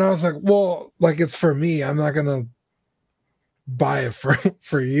 And I was like, "Well, like, it's for me. I'm not gonna buy it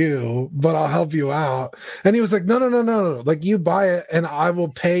for you, but I'll help you out." And he was like, no. Like, you buy it and I will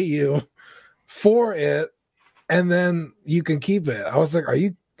pay you for it, and then you can keep it. I was like, Are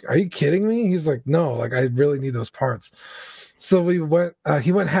you kidding me? He's like, "No, like, I really need those parts." So we went,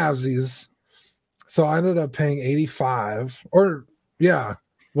 he went halvesies. So I ended up paying 85, or yeah,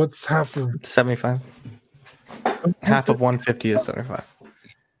 what's half of 75? Half of 150 is 75.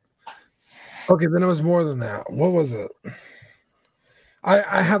 Okay, then it was more than that. What was it?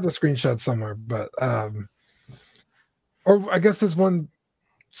 I have the screenshot somewhere, but or I guess it's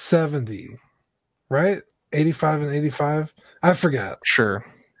 170, right? 85 and 85. I forget. Sure.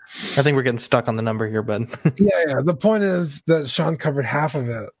 I think we're getting stuck on the number here, bud. Yeah. The point is that Sean covered half of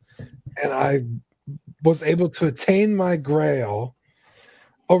it, and I was able to attain my grail,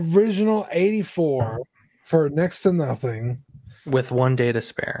 original 84, for next to nothing, with 1 day to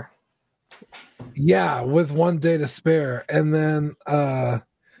spare. Yeah, with 1 day to spare. And then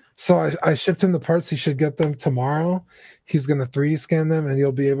so I shipped him the parts. He should get them tomorrow. He's going to 3D scan them, and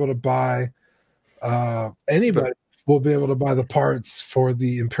you'll be able to buy anybody will be able to buy the parts for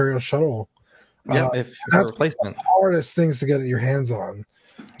the Imperial Shuttle. Yeah, if for replacement. The hardest things to get your hands on.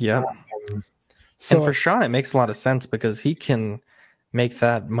 Yeah. So, and for Sean, it makes a lot of sense because he can make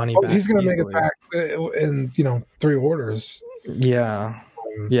that money back. He's going to make it back in 3 orders. Yeah.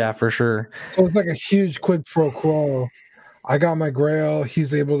 Yeah, for sure. So it's like a huge quid pro quo. I got my grail.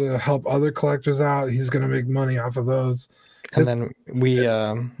 He's able to help other collectors out. He's going to make money off of those. And then we,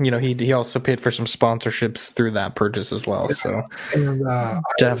 he also paid for some sponsorships through that purchase as well. So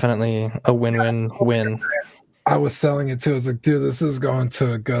definitely a win-win-win. I was selling it too. I was like, "Dude, this is going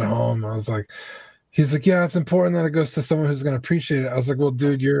to a good home." I was like, he's like, "Yeah, it's important that it goes to someone who's going to appreciate it." I was like, "Well,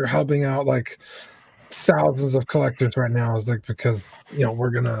 dude, you're helping out like thousands of collectors right now." I was like, "Because we're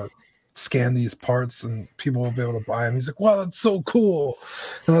gonna scan these parts and people will be able to buy them." He's like, "Wow, that's so cool."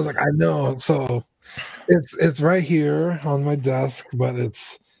 And I was like, "I know." So it's right here on my desk, but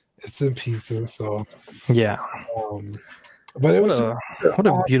it's in pieces. So yeah, but it was what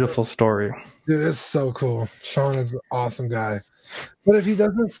a beautiful story, dude. It's so cool. Sean is an awesome guy. But if he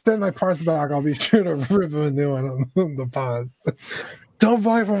doesn't send my parts back, I'll be sure to rip him a new one on the pod. Don't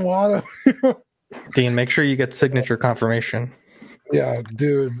buy from Watto. Dean, make sure you get signature confirmation. Yeah,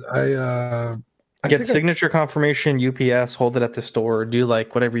 dude. I Get signature confirmation, UPS, hold it at the store, do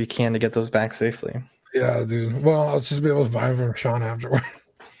like whatever you can to get those back safely. Yeah, dude. Well, I'll just be able to buy them from Sean afterward.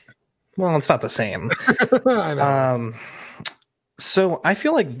 Well, it's not the same. I know. So I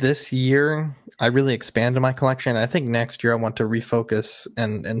feel like this year I really expanded my collection. I think next year I want to refocus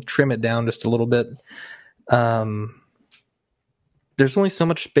and trim it down just a little bit. There's only so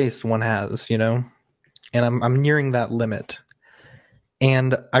much space one has, and I'm nearing that limit.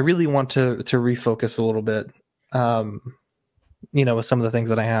 And I really want to refocus a little bit, with some of the things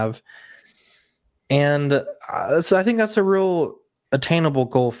that I have. And so I think that's a real attainable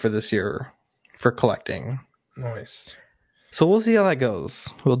goal for this year for collecting. Nice. So we'll see how that goes.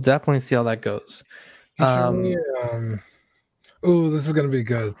 We'll definitely see how that goes. This is going to be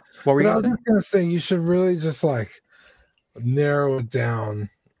good. What were you I was saying? just going to say, you should really just like narrow it down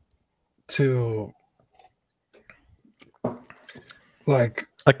to like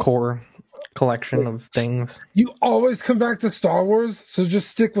A core collection of things. you always come back to Star Wars, so just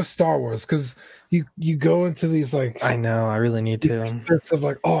stick with Star Wars because you go into these like I know, I really need to. bits of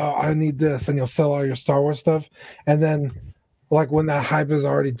like, oh, I need this, and you'll sell all your Star Wars stuff, and then like when that hype is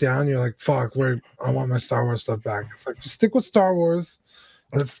already down, you're like, fuck, I want my Star Wars stuff back. It's like just stick with Star Wars.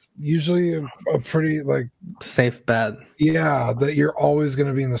 That's usually a pretty like Safe bet. yeah, that you're always going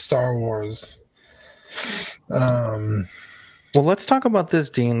to be in the Star Wars. Well, let's talk about this,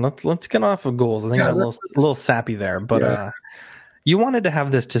 Dean. Let's get off of goals. I think I'm a little sappy there, but you wanted to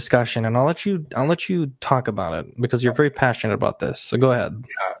have this discussion, and I'll let you talk about it because you're very passionate about this. So go ahead.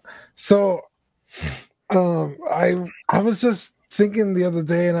 Yeah. So, I was just thinking the other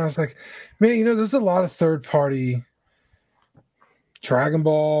day, and I was like, man, there's a lot of third party Dragon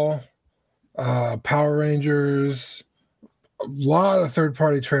Ball, Power Rangers, a lot of third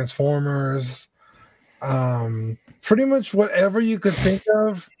party Transformers. Pretty much whatever you could think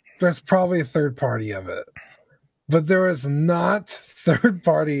of, there's probably a third party of it. But there is not third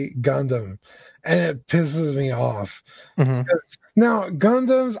party Gundam, and it pisses me off. Mm-hmm. Now,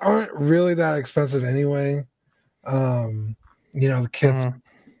 Gundams aren't really that expensive anyway. The kits. Mm-hmm.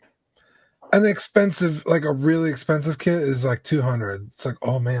 An expensive, like a really expensive kit is like $200. It's like,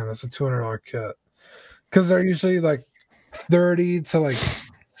 oh man, that's a $200 kit. Because they're usually like $30 to like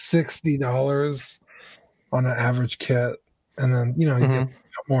 $60 on an average kit, and then you get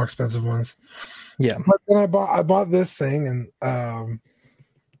more expensive ones. Yeah. But then I bought this thing, and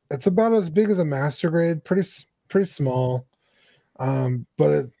it's about as big as a master grade, pretty small.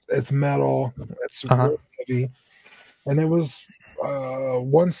 But it's metal. It's really heavy, and it was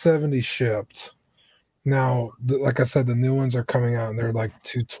 $170 shipped. Now, like I said, the new ones are coming out, and they're like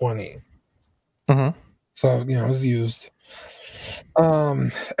 $220. Mm-hmm. So it was used.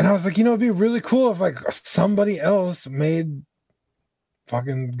 And I was like, it'd be really cool if like somebody else made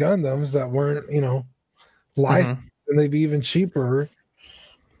fucking Gundams that weren't, licensed, and they'd be even cheaper.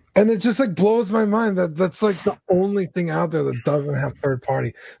 And it just like blows my mind that that's like the only thing out there that doesn't have third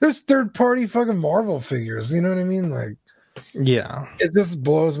party. There's third party fucking Marvel figures. You know what I mean? Like, yeah, it just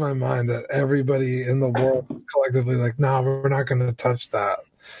blows my mind that everybody in the world is collectively like, nah, we're not going to touch that.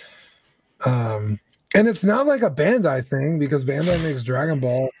 And it's not like a Bandai thing because Bandai makes Dragon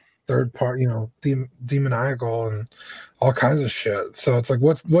Ball third party, demoniacal and all kinds of shit. So it's like,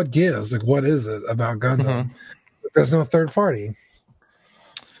 what gives? Like, what is it about Gundam? There's no third party.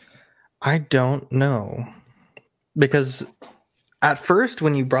 I don't know, because at first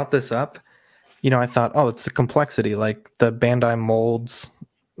when you brought this up, I thought, oh, it's the complexity, like the Bandai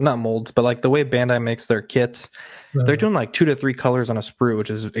not molds, but like the way Bandai makes their kits. They're doing like 2 to 3 colors on a sprue, which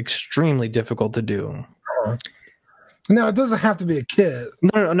is extremely difficult to do. No, it doesn't have to be a kit.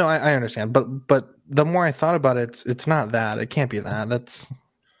 No, I understand. But the more I thought about it, it's not that. It can't be that. That's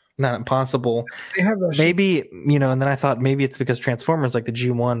not impossible. They have maybe, and then I thought maybe it's because Transformers, like the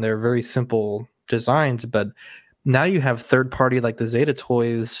G1, they're very simple designs, but now you have third party like the Zeta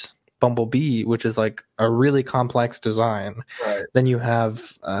Toys Bumblebee, which is like a really complex design. Right. Then you have,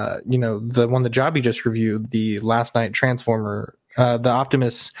 the one that Jobby just reviewed, the Last Night Transformer, the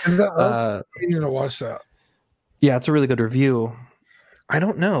Optimus. I need to watch that. Yeah, it's a really good review. I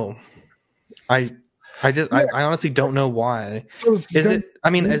don't know. I honestly don't know why. So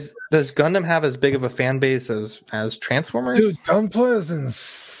does Gundam have as big of a fan base as Transformers? Dude, Gunpla is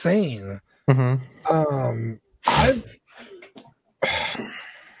insane. Mm-hmm.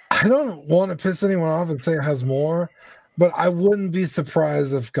 I don't want to piss anyone off and say it has more, but I wouldn't be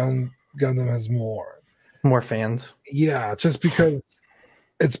surprised if Gundam has more. More fans. Yeah, just because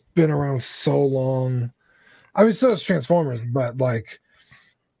it's been around so long. I mean, so is Transformers, but like,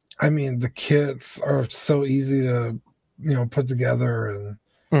 I mean, the kits are so easy to, put together, and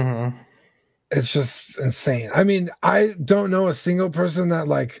Mm-hmm. it's just insane. I mean, I don't know a single person that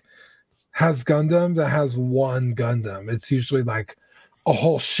like has Gundam that has one Gundam. It's usually like a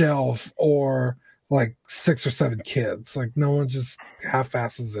whole shelf or like 6 or 7 kids. Like no one just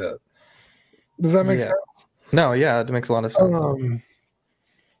half-asses it. Does that make Yeah. sense? No, yeah, it makes a lot of sense.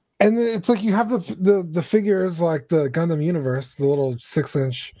 And it's like you have the figures like the Gundam Universe, the little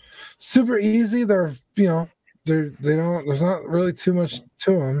 6-inch, super easy. They're they don't. There's not really too much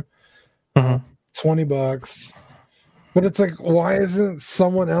to them. Mhm. $20, but it's like, why isn't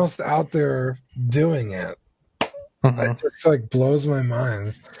someone else out there doing it? Mhm. It just like blows my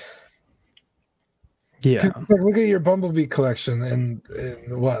mind. Yeah. 'Cause it's like, look at your Bumblebee collection, and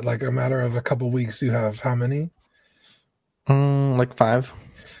in what, like a matter of a couple weeks, you have how many? Like 5.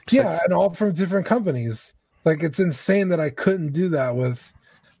 Yeah, 6. and all from different companies. Like it's insane that I couldn't do that with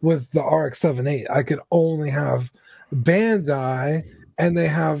the RX-78. I could only have Bandai, and they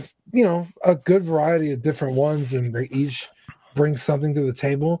have a good variety of different ones, and they each bring something to the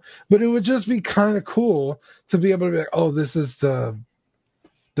table. But it would just be kind of cool to be able to be like, oh, this is the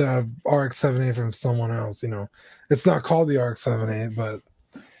RX-78 from someone else. It's not called the RX-78, but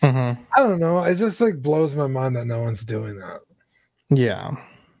Mm-hmm. I don't know. It just like blows my mind that no one's doing that. Yeah.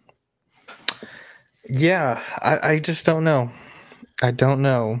 Yeah, I just don't know. I don't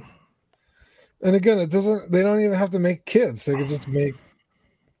know. And again, they don't even have to make kids. They could just make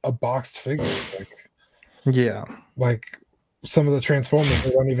a boxed figure. Yeah. Like some of the Transformers,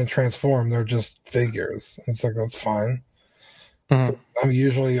 they don't even transform. They're just figures. It's like, that's fine. Mhm. I'm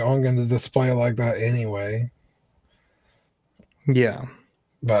usually on going to display it like that anyway. Yeah.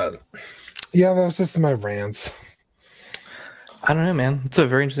 But yeah, that was just my rants. I don't know, man. It's a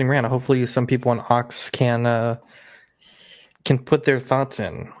very interesting rant. Hopefully some people on Ox can put their thoughts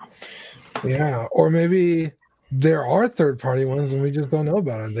in. Yeah. Or maybe there are third-party ones and we just don't know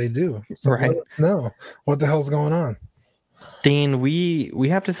about it. They do. So Right. No. What the hell's going on? Dean, we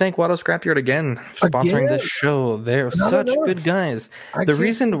have to thank Watto Scrapyard again for sponsoring this show. They're such good guys. The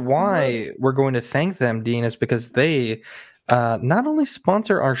reason why we're going to thank them, Dean, is because they not only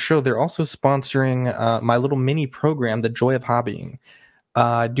sponsor our show, they're also sponsoring my little mini program, The Joy of Hobbying.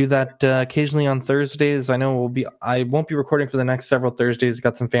 I do that occasionally on Thursdays. I know I won't be recording for the next several Thursdays.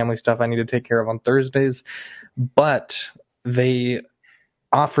 Got some family stuff I need to take care of on Thursdays, but they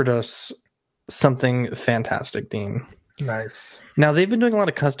offered us something fantastic, Dean. Nice. Now, they've been doing a lot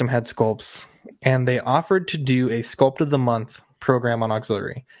of custom head sculpts, and they offered to do a Sculpt of the Month program on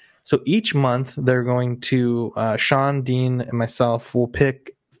Auxiliary. So each month, they're going to, Sean, Dean, and myself will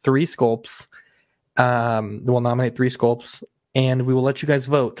pick 3 sculpts. We'll nominate 3 sculpts, and we will let you guys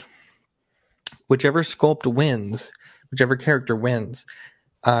vote. Whichever sculpt wins, whichever character wins,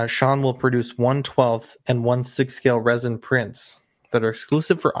 Sean will produce 1/12 and 1/6 scale resin prints that are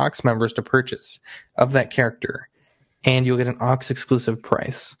exclusive for Ox members to purchase of that character. And you'll get an Ox exclusive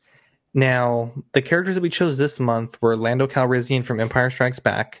price. Now, the characters that we chose this month were Lando Calrissian from Empire Strikes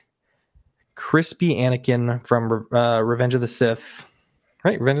Back, Crispy Anakin from Revenge of the Sith,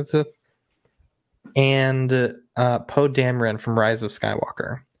 right? Revenge of the Sith, and Poe Dameron from Rise of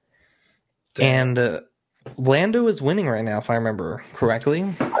Skywalker. Damn. And Lando is winning right now, if I remember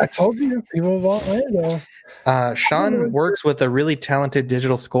correctly. I told you, people want Lando. Sean works with a really talented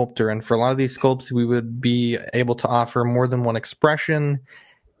digital sculptor, and for a lot of these sculpts, we would be able to offer more than one expression.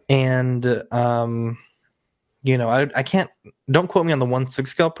 And, I can't, don't quote me on the 1/6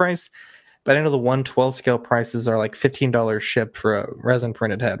 scale price, but I know the 1/12 scale prices are like $15 shipped for a resin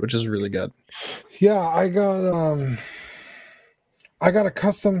printed head, which is really good. Yeah, I got a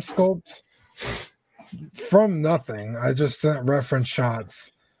custom sculpt from nothing. I just sent reference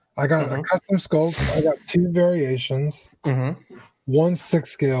shots. I got a custom sculpt. I got 2 variations. 1/6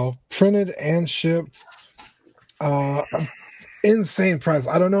 scale, printed and shipped. Insane price.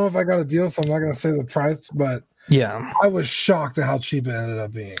 I don't know if I got a deal, so I'm not going to say the price, but yeah, I was shocked at how cheap it ended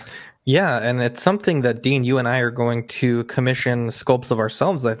up being. Yeah, and it's something that Dean, you and I are going to commission sculpts of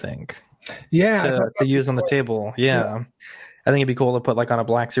ourselves, I think. Yeah, to use on the table. Yeah. I think it'd be cool to put like on a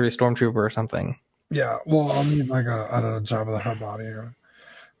Black Series Stormtrooper or something. Yeah, well, I'll need like a Jabba the Hutt body.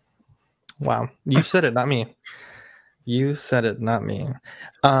 Wow, you said it, not me. You said it, not me.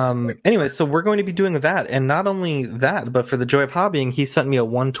 Anyway, so we're going to be doing that, and not only that, but for the Joy of Hobbying, he sent me a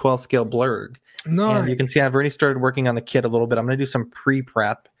 1/12 scale blurg. Nice. And you can see I've already started working on the kit a little bit. I'm going to do some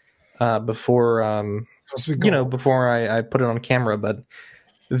pre-prep before before I put it on camera. But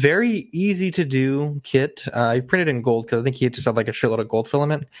Very easy to do kit. I printed in gold because I think he just had like a shitload of gold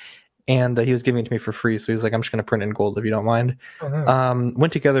filament, and he was giving it to me for free. So he was like, "I'm just going to print in gold if you don't mind." Oh, nice.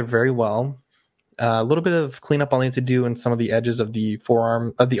 Went together very well. A little bit of cleanup I'll need to do in some of the edges of the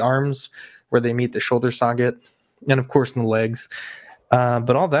arms where they meet the shoulder socket, and of course in the legs.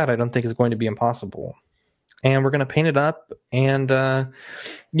 But all that I don't think is going to be impossible. And we're going to paint it up, and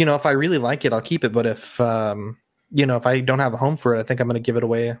if I really like it, I'll keep it. But if if I don't have a home for it, I think I'm going to give it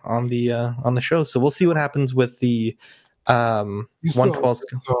away on the show. So we'll see what happens with the 112.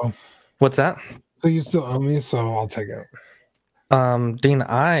 So, What's that? so you still owe me, so I'll take it. Dean,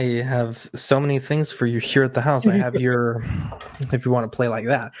 I have so many things for you here at the house. I have your, if you want to play like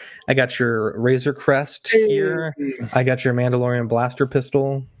that, I got your Razor Crest here. I got your Mandalorian blaster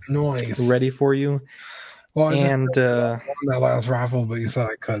pistol Nice. ready for you. Well, I And won that last raffle, but you said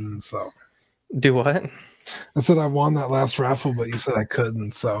I couldn't, so. do what? I said I won that last raffle, but you said I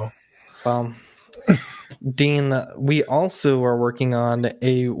couldn't, so. Dean, we also are working on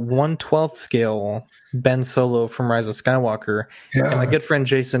a 1/12 scale Ben Solo from Rise of Skywalker. Yeah. And my good friend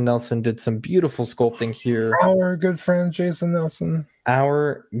Jason Nelson did some beautiful sculpting here. Our good friend Jason Nelson.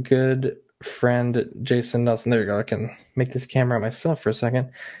 Our good friend Jason Nelson. There you go. I can make this camera myself for a second.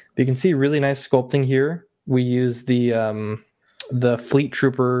 But you can see really nice sculpting here. We use the Fleet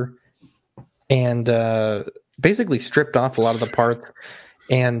Trooper and basically stripped off a lot of the parts.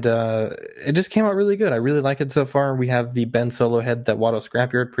 And it just came out really good. I really like it so far. We have the Ben Solo head that Watto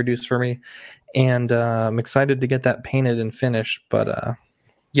Scrapyard produced for me. And I'm excited to get that painted and finished. But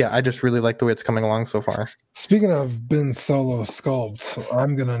I just really like the way it's coming along so far. Speaking of Ben Solo sculpt,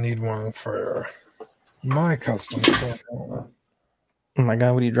 I'm going to need one for my custom sculpt. Oh my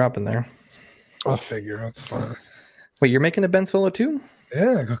God, what are you dropping there? I'll figure. That's fine. Wait, you're making a Ben Solo too?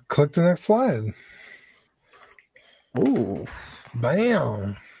 Yeah, click the next slide. Ooh.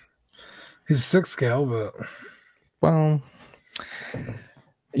 Bam. He's 6 scale, but Well,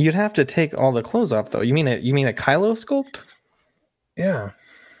 you'd have to take all the clothes off, though. You mean a Kylo sculpt? yeah.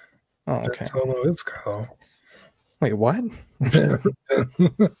 Oh, Ben okay. Solo is Kylo. Wait, what?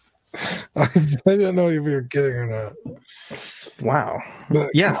 I didn't know if you were kidding or not. Wow. But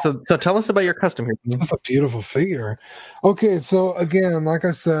Yeah. So tell us about your custom here. that's a beautiful figure. Okay, so again, like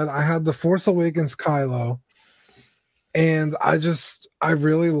I said, I had the Force Awakens Kylo, and I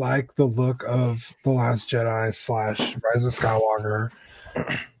really like the look of The Last Jedi / Rise of Skywalker.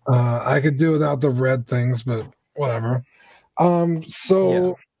 I could do without the red things, but whatever. I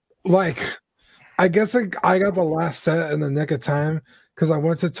guess I got the last set in the nick of time because I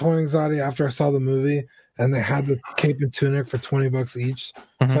went to Toy Anxiety after I saw the movie, and they had the cape and tunic for $20 each.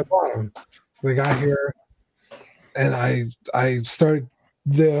 So I bought them. They got here, and I started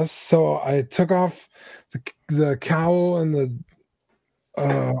this. So I took off the cowl and the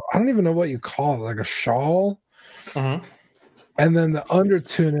I don't even know what you call it, like a shawl. And then the under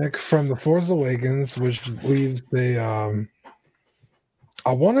tunic from the Force Awakens, which leaves the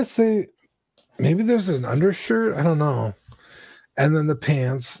I want to say maybe there's an undershirt, I don't know, and then the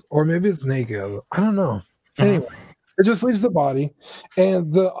pants, or maybe it's naked, I don't know. Anyway, it just leaves the body,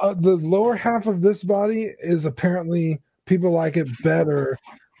 and the lower half of this body is apparently people like it better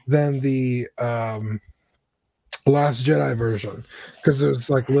than the Last Jedi version because there's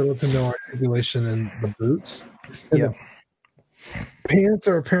like little to no articulation in the boots. And the pants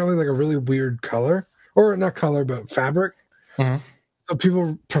are apparently like a really weird color, or not color, but fabric. So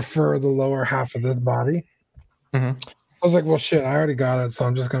people prefer the lower half of this body. I was like, well, shit, I already got it, so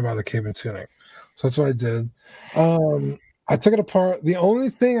I'm just going to buy the cape and tunic. So that's what I did. I took it apart. The only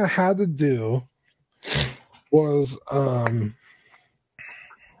thing I had to do was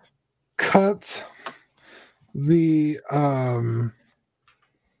cut the what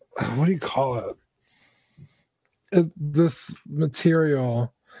do you call it? This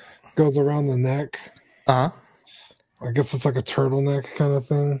material goes around the neck. I guess it's like a turtleneck kind of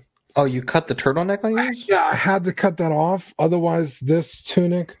thing. Oh, you cut the turtleneck on yours? Yeah, I had to cut that off. Otherwise, this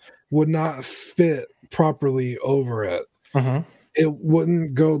tunic would not fit properly over it. It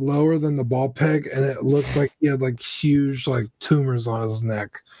wouldn't go lower than the ball peg, and it looked like he had like huge like tumors on his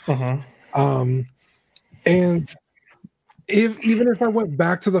neck. And even if I went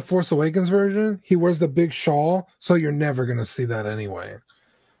back to the Force Awakens version, he wears the big shawl, so you're never gonna see that anyway.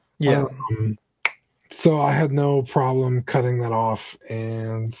 Yeah. So I had no problem cutting that off,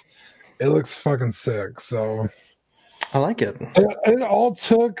 and it looks fucking sick. So I like it. It all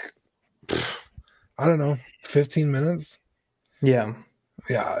took, I don't know, 15 minutes. Yeah.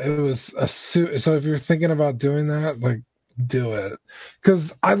 Yeah, it was a suit. So if you're thinking about doing that, like, do it.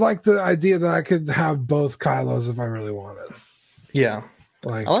 Because I like the idea that I could have both Kylos if I really wanted. Yeah.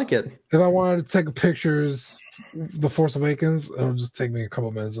 Like, I like it. if I wanted to take pictures, The Force Awakens, it'll just take me a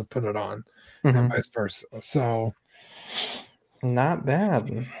couple minutes to put it on, and Mhm. vice versa. So, Not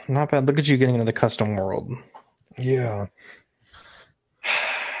bad. Not bad. Look at you getting into the custom world. yeah,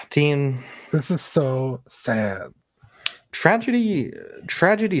 Dean, this is so sad. tragedy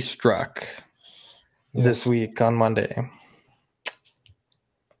struck this Yes. week on Monday.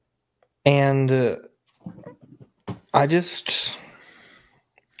 And I'm just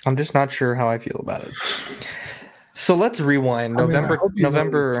not sure how I feel about it. So let's rewind. I mean, I November hope you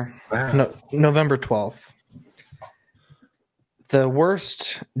November bad. November 12th. The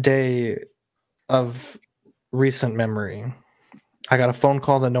worst day of recent memory. I got a phone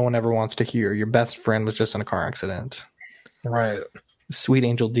call that no one ever wants to hear. Your best friend was just in a car accident. Right. Sweet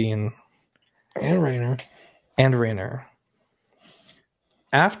Angel Dean And Rainer. and Rainer.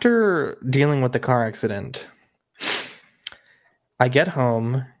 After dealing with the car accident, I get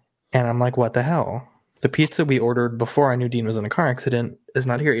home and I'm like, what the hell? The pizza we ordered before I knew Dean was in a car accident is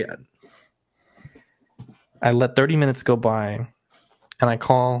not here yet. I let 30 minutes go by and I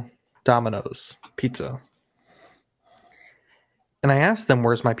call Domino's Pizza. And I asked them,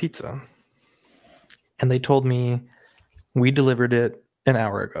 where's my pizza? And they told me, we delivered it an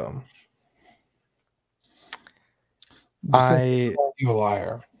hour ago. I You a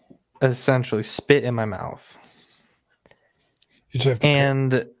liar. essentially spit in my mouth. You just have to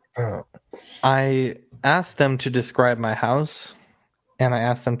And pay. I asked them to describe my house, and I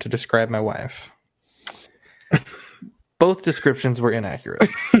asked them to describe my wife. Both descriptions were inaccurate.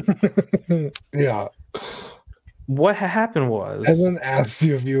 Yeah. What happened was, And then asked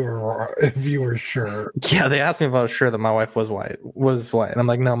you if you were sure. yeah, they asked me if I was sure that my wife was white, and I'm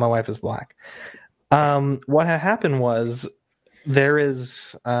like, no, my wife is black. What had happened was, there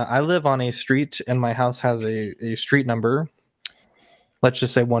is, I live on a street, and my house has a street number. Let's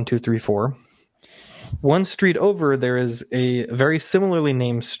just say 1, 2, 3, 4. One street over, there is a very similarly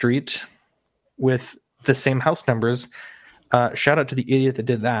named street with the same house numbers. Shout out to the idiot that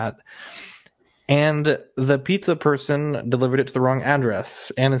did that. And the pizza person delivered it to the wrong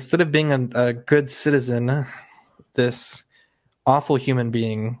address. And instead of being a good citizen, this awful human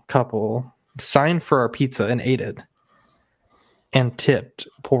being couple signed for our pizza and ate it and tipped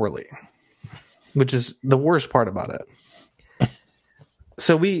poorly, which is the worst part about it.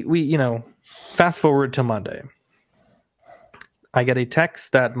 So we fast forward to Monday. I get a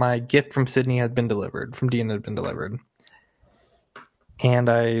text that my gift from Sydney had been delivered, from Dean had been delivered. And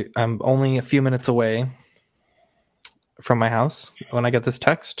I'm only a few minutes away from my house when I get this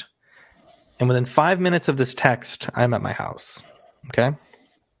text. And within 5 minutes of this text, I'm at my house. Okay?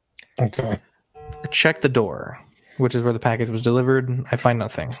 Okay. I check the door, which is where the package was delivered. I find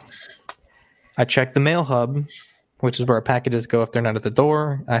nothing. I check the mail hub, which is where our packages go if they're not at the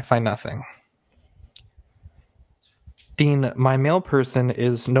door. I find nothing. Dean, my mail person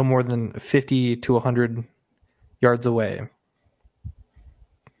is no more than 50 to 100 yards away.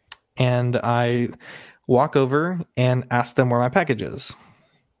 And I walk over and ask them where my package is.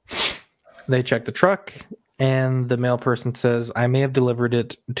 They check the truck, and the mail person says, I may have delivered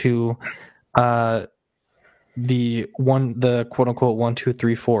it to the quote unquote 1, 2,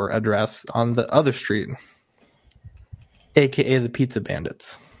 3, 4 address on the other street, aka the Pizza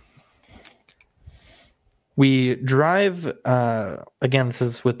Bandits. We drive, again, this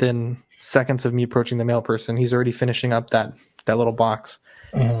is within seconds of me approaching the mail person. He's already finishing up that little box.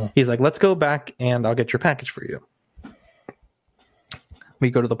 He's like, let's go back and I'll get your package for you. We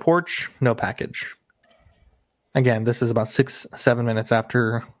go to the porch, no package. Again, this is about 6-7 minutes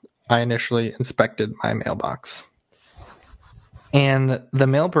after I initially inspected my mailbox. And the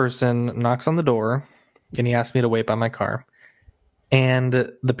mail person knocks on the door and he asks me to wait by my car.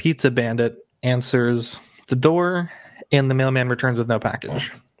 And the Pizza Bandit answers the door and the mailman returns with no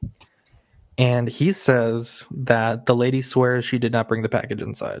package. And he says that the lady swears she did not bring the package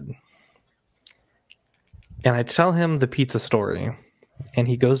inside. And I tell him the pizza story, and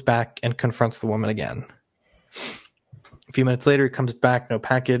he goes back and confronts the woman again. A few minutes later, he comes back, no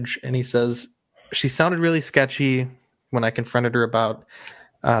package, and he says, she sounded really sketchy when I confronted her about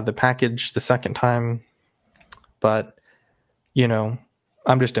the package the second time, but,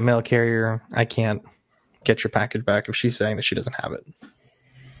 I'm just a mail carrier. I can't get your package back if she's saying that she doesn't have it.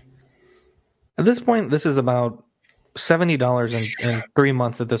 At this point, this is about $70 in 3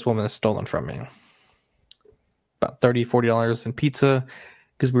 months that this woman has stolen from me. About $30, $40 in pizza,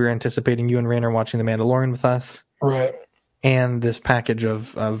 because we were anticipating you and Rainer watching The Mandalorian with us. Right. And this package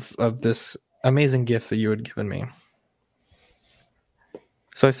of this amazing gift that you had given me.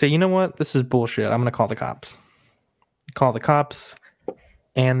 So I say, you know what? This is bullshit. I'm going to call the cops. Call the cops.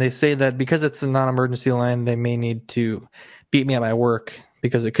 And they say that because it's a non-emergency line, they may need to beat me at my work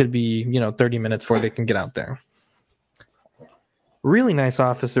because it could be, 30 minutes before they can get out there. Really nice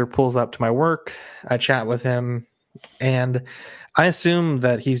officer pulls up to my work. I chat with him, and I assume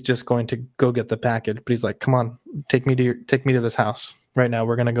that he's just going to go get the package, but he's like, "Come on, take me to this house right now.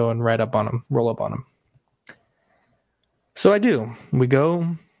 We're gonna go and roll up on him." So I do. We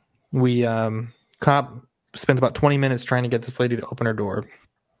go. We cop spends about 20 minutes trying to get this lady to open her door.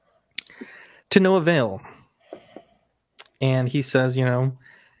 To no avail. And he says,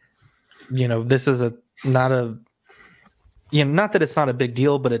 this is not that it's not a big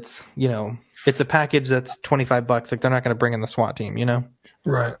deal, but it's, it's a package that's $25. Like, they're not going to bring in the SWAT team,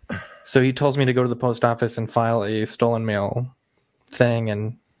 Right. So he tells me to go to the post office and file a stolen mail thing.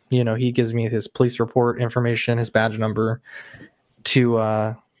 And, he gives me his police report information, his badge number to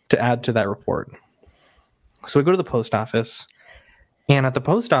add to that report. So we go to the post office. And at the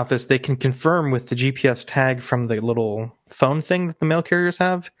post office, they can confirm with the GPS tag from the little phone thing that the mail carriers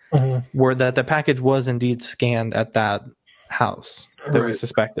have, where that the package was indeed scanned at that house that we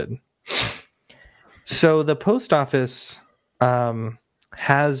suspected. So the post office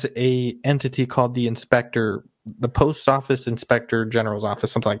has a entity called the Post Office Inspector General's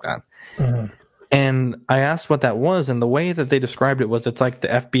Office, something like that. And I asked what that was, and the way that they described it was it's like the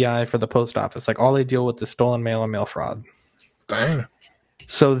FBI for the post office. Like, all they deal with is stolen mail and mail fraud. Dang.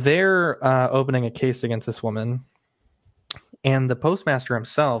 So they're opening a case against this woman, and the postmaster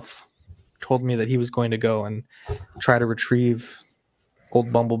himself told me that he was going to go and try to retrieve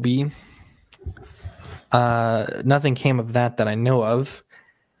old Bumblebee. Nothing came of that I know of.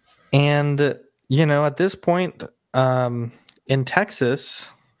 And, at this point, in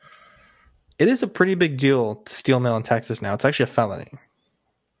Texas, it is a pretty big deal to steal mail in Texas now. It's actually a felony.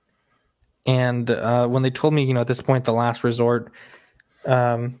 And when they told me, at this point, the last resort,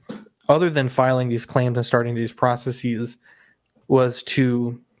 other than filing these claims and starting these processes, was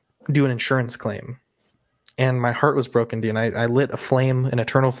to do an insurance claim. And my heart was broken, Dean. I lit an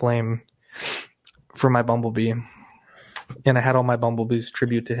eternal flame for my Bumblebee. And I had all my Bumblebees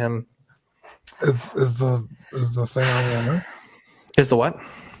tribute to him. Is the thing on right now? Is the what?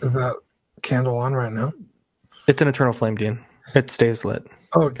 Is that candle on right now? It's an eternal flame, Dean. It stays lit.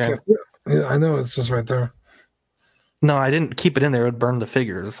 Oh, okay. Yeah, I know. It's just right there. No, I didn't keep it in there. It would burn the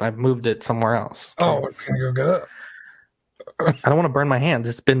figures. I moved it somewhere else. Oh, can you go get it? I don't want to burn my hands.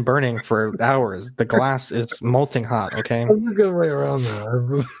 It's been burning for hours. The glass is molting hot, okay? There's a good way around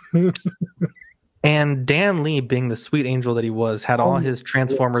that. And Dan Lee, being the sweet angel that he was, had all his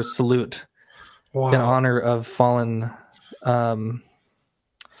Transformers salute in honor of fallen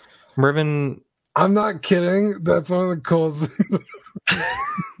Mervyn. I'm not kidding. That's one of the coolest things.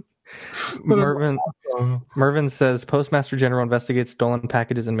 Mervyn says Postmaster General investigates stolen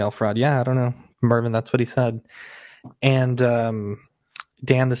packages and mail fraud. Yeah, I don't know, Mervyn. That's what he said. And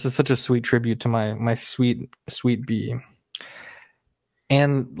Dan, this is such a sweet tribute to my sweet bee.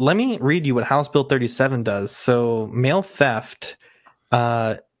 And let me read you what House Bill 37 does. So mail theft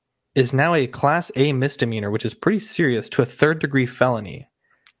is now a Class A misdemeanor, which is pretty serious, to a third-degree felony.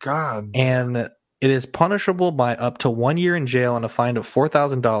 God. And it is punishable by up to 1 year in jail and a fine of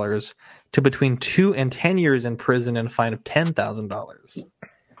 $4,000 to between 2 and 10 years in prison and a fine of $10,000.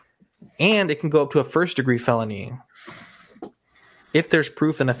 And it can go up to a first-degree felony if there's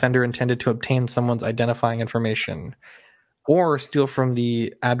proof an offender intended to obtain someone's identifying information or steal from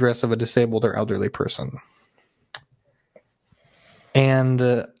the address of a disabled or elderly person.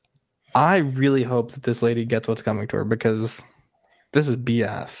 And I really hope that this lady gets what's coming to her, because this is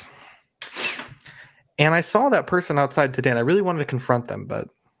BS. And I saw that person outside today, and I really wanted to confront them, but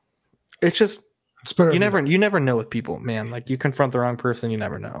it's just you never know with people, man. Like, you confront the wrong person, you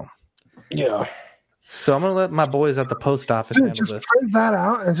never know. Yeah. So I'm gonna let my boys at the post office handle just this. print that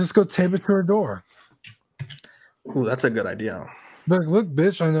out and just go tape it to her door. Ooh, that's a good idea. But look,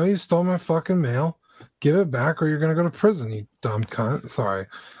 bitch, I know you stole my fucking mail. Give it back, or you're gonna go to prison, you dumb cunt. Sorry.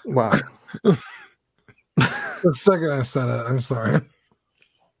 Wow. The second I said it, I'm sorry.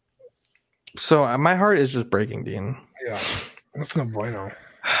 So my heart is just breaking, Dean. Yeah, that's no bueno.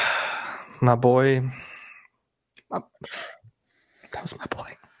 My boy. That was my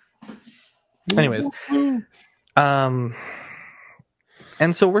boy. Anyways. And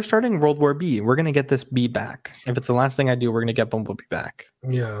so we're starting World War B. We're going to get this B back. If it's the last thing I do, we're going to get Bumblebee back.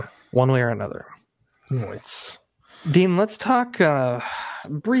 Yeah. One way or another. Nice. Dean, let's talk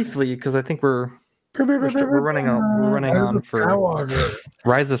briefly, because I think we're running on for Skywalker.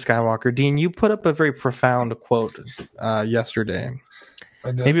 Rise of Skywalker. Dean, you put up a very profound quote yesterday.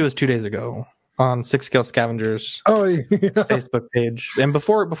 I did. Maybe it was 2 days ago on Six Scale Scavengers Oh, yeah. Facebook page. And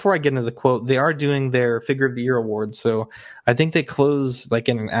before I get into the quote, they are doing their Figure of the Year awards. So I think they close like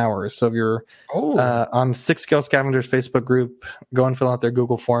in an hour. So if you're on Six Scale Scavengers Facebook group, go and fill out their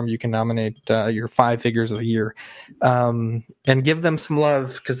Google form. You can nominate your 5 figures of the year, and give them some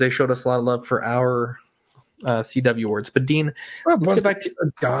love because they showed us a lot of love for our CW awards. But Dean, let's get back to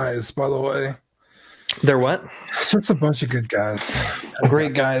guys. By the way, they're what? Just a bunch of good guys.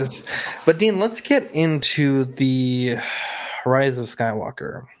 Great guys. But Dean, let's get into the Rise of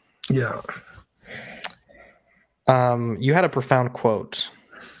Skywalker. Yeah. You had a profound quote,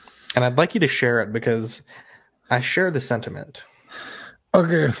 and I'd like you to share it because I share the sentiment.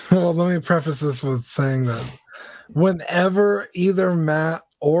 Okay, well, let me preface this with saying that whenever either Matt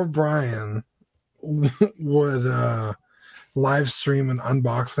or Brian would live stream an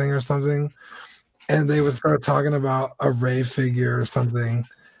unboxing or something, and they would start talking about a Rey figure or something,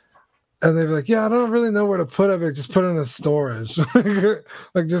 and they'd be like, yeah, I don't really know where to put it, just put it in a storage.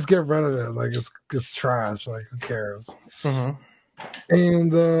 Like, just get rid of it. Like, it's trash. Like, who cares? Mm-hmm.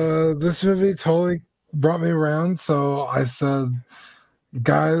 And this movie totally brought me around, so I said,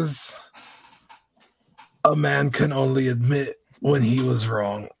 guys, a man can only admit when he was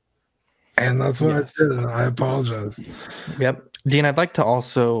wrong. And that's what I did, and I apologize. Yep. Dean, I'd like to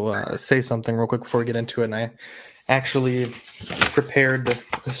also say something real quick before we get into it. And I actually prepared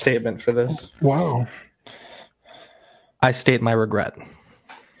the statement for this. Wow. I state my regret.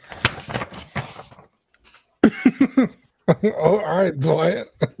 Oh, all right, Dwight.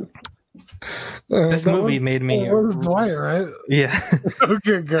 This movie made me... It was Dwight, right? Yeah.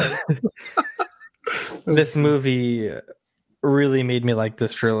 Okay, good. This movie really made me like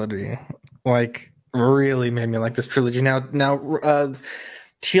this trilogy. Like, really made me like this trilogy. Now,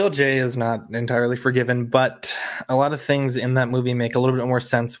 TLJ is not entirely forgiven, but a lot of things in that movie make a little bit more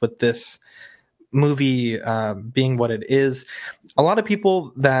sense with this movie being what it is. A lot of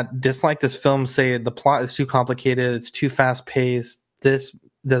people that dislike this film say the plot is too complicated, it's too fast-paced, this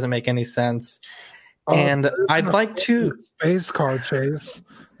doesn't make any sense. And I'd like to... Space car chase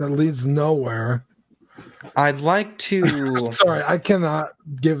that leads nowhere. I'd like to... Sorry, I cannot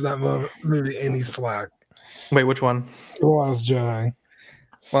give that movie any slack. Wait, which one? The Last Jedi.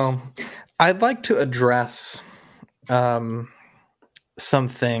 Well, I'd like to address some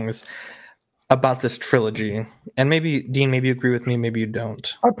things about this trilogy. And maybe, Dean, maybe you agree with me, maybe you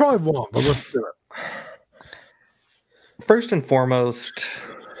don't. I probably won't, but let's do it. First and foremost,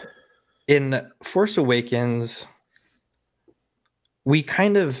 in Force Awakens, we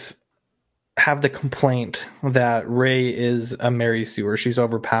kind of have the complaint that Rey is a Mary Sue, or she's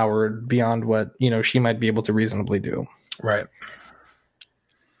overpowered beyond what, she might be able to reasonably do. Right.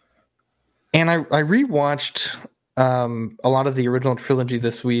 And I rewatched a lot of the original trilogy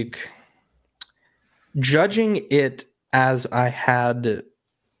this week, judging it as I had,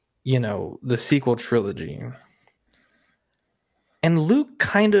 the sequel trilogy. And Luke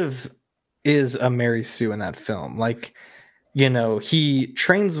kind of is a Mary Sue in that film. Like, he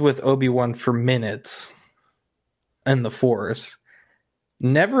trains with Obi-Wan for minutes in the Force,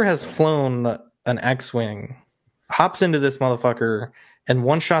 never has flown an X-Wing, hops into this motherfucker, and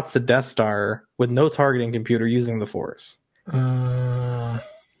one-shots the Death Star with no targeting computer using the Force.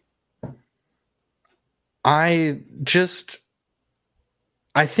 I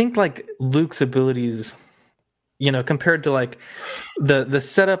think, like, Luke's abilities... compared to like the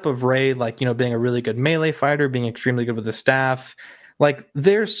setup of Rey, like, being a really good melee fighter, being extremely good with the staff, like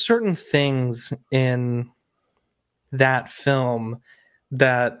there's certain things in that film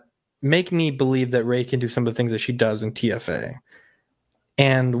that make me believe that Rey can do some of the things that she does in TFA.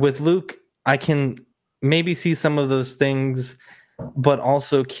 And with Luke, I can maybe see some of those things, but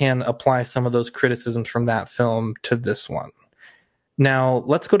also can apply some of those criticisms from that film to this one. Now,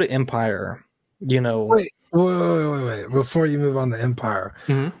 let's go to Empire. Wait. Before you move on to Empire,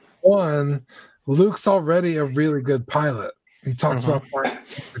 Mm-hmm. One, Luke's already a really good pilot. He talks about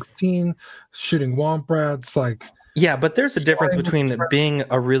 16, shooting womp rats, like... Yeah, but there's a difference between being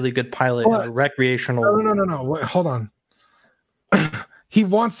a really good pilot and a recreational... No. Wait, hold on. He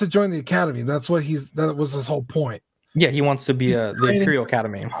wants to join the Academy. That was his whole point. Yeah, he wants to be the Imperial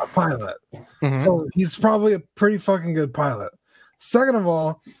Academy. A pilot. Mm-hmm. So he's probably a pretty fucking good pilot. Second of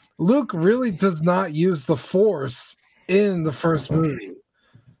all, Luke really does not use the Force in the first movie.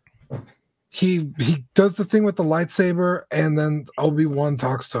 He does the thing with the lightsaber, and then Obi-Wan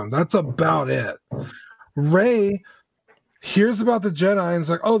talks to him. That's about it. Rey hears about the Jedi and is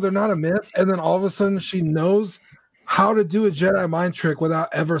like, oh, they're not a myth. And then all of a sudden she knows how to do a Jedi mind trick without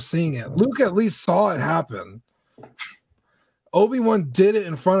ever seeing it. Luke at least saw it happen. Obi-Wan did it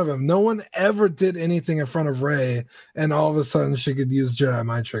in front of him. No one ever did anything in front of Rey, and all of a sudden she could use Jedi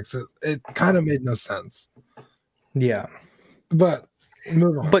mind tricks. It kind of made no sense. Yeah. But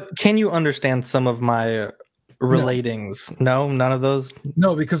move on. But can you understand some of my relatings? No, none of those?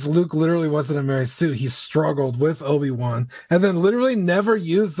 No, because Luke literally wasn't in Mary's suit. He struggled with Obi-Wan and then literally never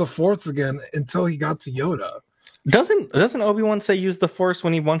used the Force again until he got to Yoda. Doesn't Obi-Wan say use the Force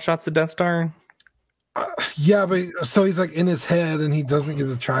when he one-shots the Death Star? Yeah, but so he's like in his head and he doesn't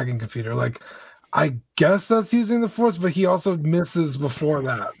use the tracking computer. Like, I guess that's using the Force, but he also misses before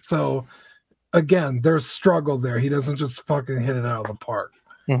that. So again, there's struggle there. He doesn't just fucking hit it out of the park.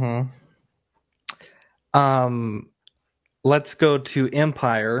 Mm-hmm. Let's go to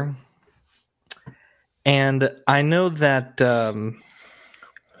Empire. And I know that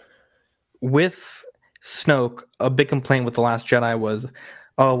with Snoke, a big complaint with The Last Jedi was,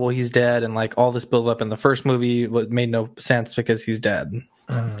 oh, well, he's dead, and like all this build up in the first movie made no sense because he's dead,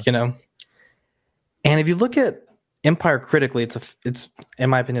 you know? And if you look at Empire critically, it's in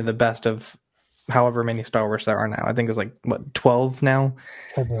my opinion the best of however many Star Wars there are now. I think it's like, what, 12 now?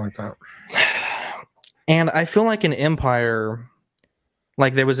 Something like that. And I feel like in Empire,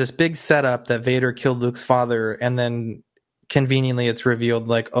 like there was this big setup that Vader killed Luke's father, and then conveniently it's revealed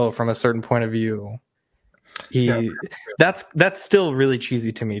like, oh, from a certain point of view, that's still really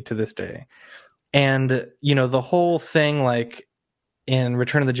cheesy to me to this day. And you know, the whole thing like in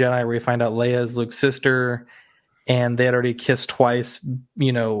Return of the Jedi where you find out Leia is Luke's sister and they had already kissed twice,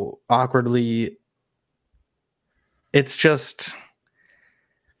 you know, awkwardly. It's just,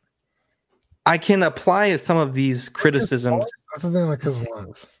 I can apply some of these criticisms. That's the thing, like his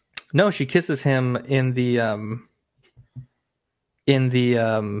ones. No, she kisses him in the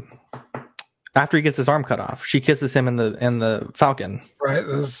after he gets his arm cut off. She kisses him in the Falcon. Right.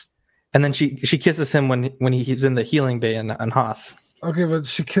 And then she kisses him when he's in the healing bay in Hoth. Okay, but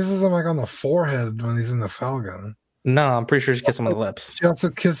she kisses him like on the forehead when he's in the Falcon. No, I'm pretty sure she kisses him on the lips. She also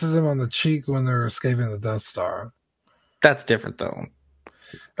kisses him on the cheek when they're escaping the Death Star. That's different though.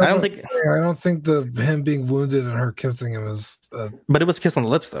 I don't think him being wounded and her kissing him is. But it was a kiss on the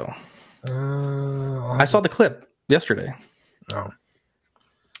lips though. I saw the clip yesterday. No.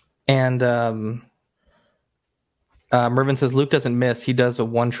 And Mervin says Luke doesn't miss. He does a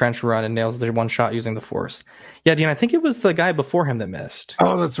one trench run and nails the one shot using the Force. Yeah, Dean, I think it was the guy before him that missed.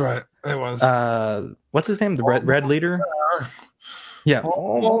 Oh, that's right. It was. What's his name? The red leader? Yeah,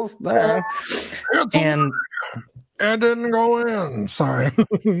 almost there. And it didn't go in. Sorry.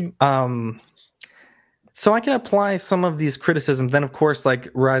 So I can apply some of these criticisms. Then, of course, like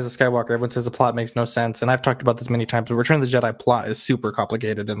Rise of Skywalker, everyone says the plot makes no sense. And I've talked about this many times. But Return of the Jedi plot is super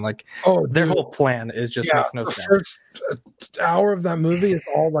complicated. And like their whole plan is just makes no sense. First hour of that movie is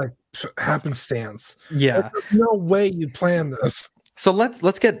all like happenstance. Yeah. There's no way you plan this. So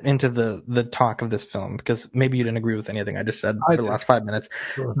let's get into the talk of this film, because maybe you didn't agree with anything I just said for the last 5 minutes.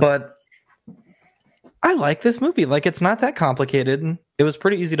 Sure. But I like this movie. Like, it's not that complicated. It was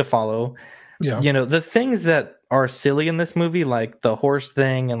pretty easy to follow. Yeah. You know, the things that are silly in this movie, like the horse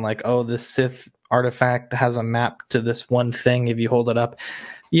thing and like, oh, this Sith artifact has a map to this one thing if you hold it up.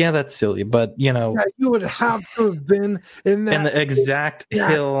 Yeah, that's silly. But, you know. Yeah, you would have to have been in the exact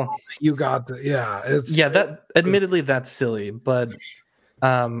hill. You got the, that admittedly, that's silly. But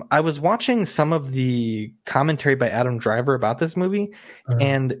I was watching some of the commentary by Adam Driver about this movie,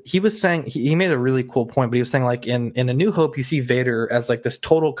 and he was saying, he made a really cool point, but he was saying like in A New Hope, you see Vader as like this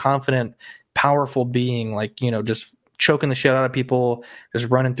total confident, powerful being, like, you know, just choking the shit out of people, just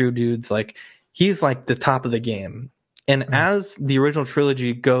running through dudes. Like, he's like the top of the game. And as the original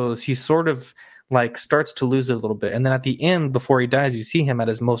trilogy goes, he sort of like starts to lose it a little bit. And then at the end, before he dies, you see him at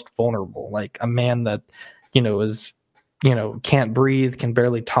his most vulnerable, like a man that, you know, is, you know, can't breathe, can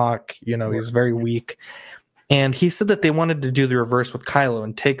barely talk, you know, he's very weak. And he said that they wanted to do the reverse with Kylo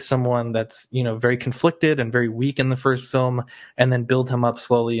and take someone that's, you know, very conflicted and very weak in the first film and then build him up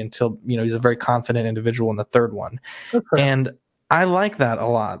slowly until, you know, he's a very confident individual in the third one. Okay. And I like that a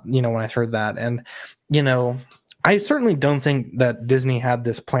lot, you know, when I heard that. And, you know, I certainly don't think that Disney had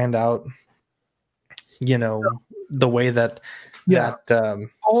this planned out, you know, the way that,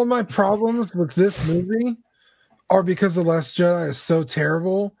 all of my problems with this movie are because The Last Jedi is so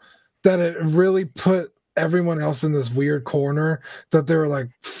terrible that it really put everyone else in this weird corner that they were like,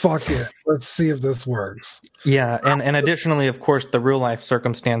 fuck it, let's see if this works. Yeah, and additionally, of course, the real life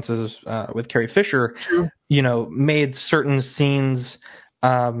circumstances with Carrie Fisher, you know, made certain scenes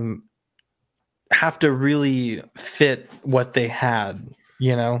have to really fit what they had,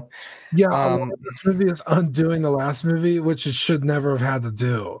 you know? Yeah, this movie is undoing the last movie, which it should never have had to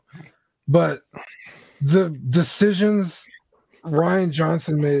do. But the decisions Ryan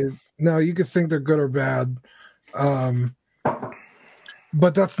Johnson made. Now you could think they're good or bad,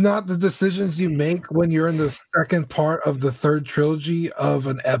 but that's not the decisions you make when you're in the second part of the third trilogy of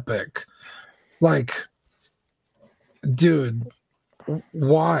an epic. Like, dude,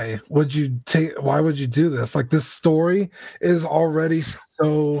 why would you do this? Like, this story is already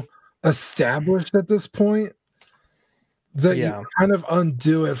so established at this point that you kind of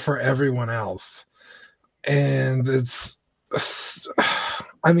undo it for everyone else. And it's,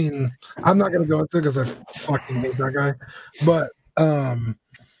 I mean, I'm not going to go into it because I fucking hate that guy. But,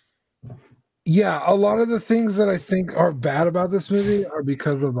 yeah, a lot of the things that I think are bad about this movie are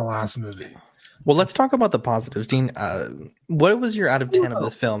because of the last movie. Well, let's talk about the positives, Dean. What was your out of 10 of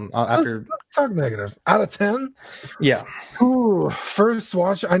this film? After Let's talk negative. Out of 10? Yeah. Ooh, first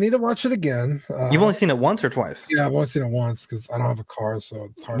watch. I need to watch it again. You've only seen it once or twice? Yeah, I've only seen it once because I don't have a car, so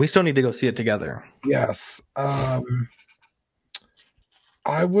it's hard. We still need to go see it together. Yes. I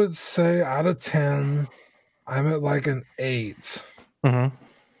would say out of 10, I'm at like an 8. Mm-hmm.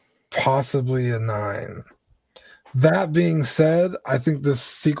 Possibly a 9. That being said, I think this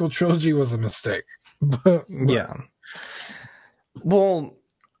sequel trilogy was a mistake. Yeah. Well,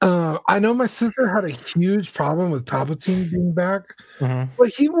 I know my sister had a huge problem with Palpatine being back, but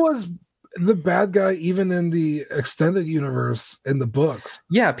he was the bad guy even in the extended universe in the books.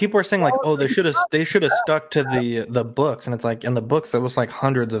 Yeah, people are saying like, oh, they should have stuck to the books, and it's like in the books there was like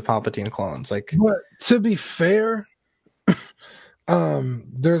hundreds of Palpatine clones. Like, but to be fair,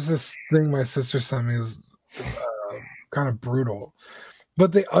 there's this thing my sister sent me is kind of brutal,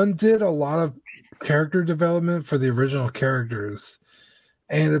 but they undid a lot of character development for the original characters,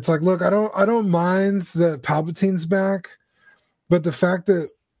 and it's like, look, I don't mind that Palpatine's back, but the fact that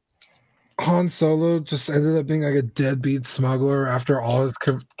Han Solo just ended up being like a deadbeat smuggler after all his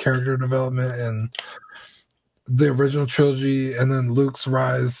character development in the original trilogy, and then Luke's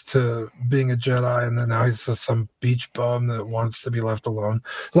rise to being a Jedi, and then now he's just some beach bum that wants to be left alone.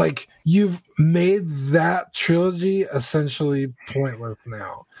 Like, you've made that trilogy essentially pointless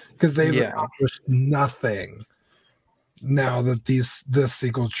now because they've accomplished nothing now that this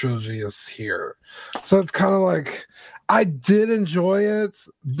sequel trilogy is here. So it's kind of like, I did enjoy it,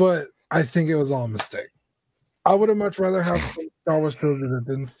 but I think it was all a mistake. I would have much rather have some Star Wars trilogy that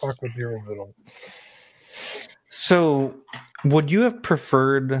didn't fuck with the original. So, would you have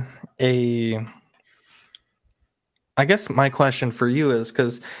preferred I guess my question for you is,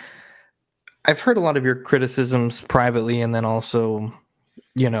 because I've heard a lot of your criticisms privately and then also,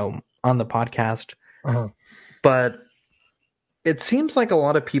 on the podcast. But it seems like a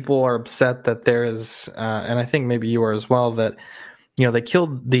lot of people are upset that there is, and I think maybe you are as well, that, they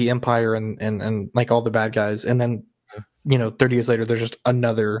killed the Empire and like all the bad guys. And then, 30 years later, there's just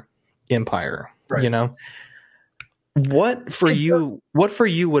another Empire, right. What for you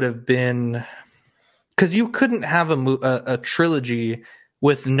would have been, because you couldn't have a trilogy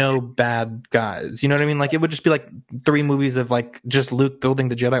with no bad guys. You know what I mean? Like, it would just be like 3 movies of like just Luke building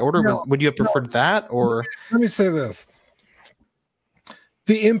the Jedi Order. Would you have preferred that? Or let me say this.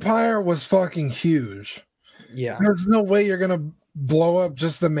 The Empire was fucking huge. Yeah. There's no way you're going to blow up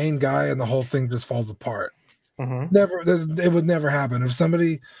just the main guy and the whole thing just falls apart. Mm-hmm. Never. It would never happen. If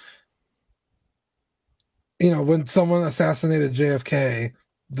somebody... when someone assassinated JFK,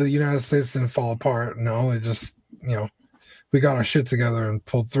 the United States didn't fall apart. No, they just, we got our shit together and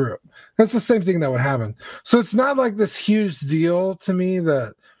pulled through. That's the same thing that would happen. So it's not like this huge deal to me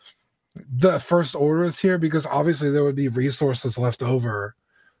that the First Order is here, because obviously there would be resources left over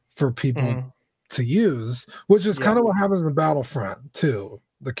for people to use, which is kind of what happens in Battlefront too,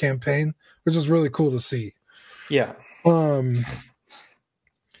 the campaign, which is really cool to see. Yeah.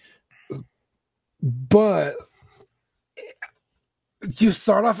 But you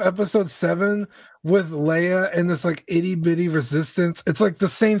start off episode 7 with Leia and this like itty bitty resistance. It's like the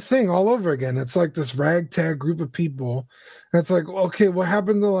same thing all over again. It's like this ragtag group of people. And it's like, okay, what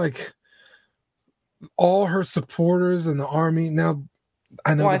happened to like all her supporters in the army? Now,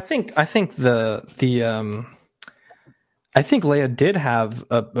 I know. Well, I think Leia did have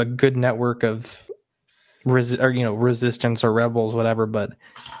a good network of resistance or rebels, whatever, but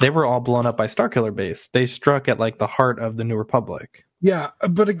they were all blown up by Starkiller Base. They struck at like the heart of the New Republic. Yeah,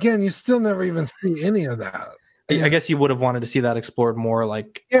 but again, you still never even see any of that. I guess you would have wanted to see that explored more,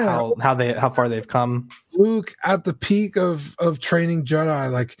 like how far they've come. Luke at the peak of training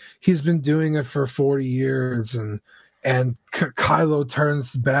Jedi, like he's been doing it for 40 years, and Kylo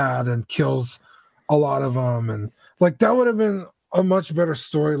turns bad and kills a lot of them, and like that would have been a much better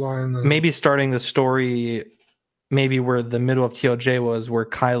storyline than maybe starting the story maybe where the middle of TLJ was, where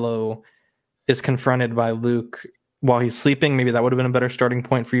Kylo is confronted by Luke while he's sleeping, maybe that would have been a better starting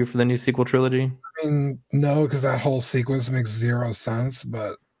point for you for the new sequel trilogy. I mean, no, because that whole sequence makes zero sense.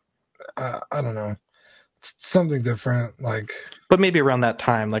 But I don't know, it's something different. Like, But maybe around that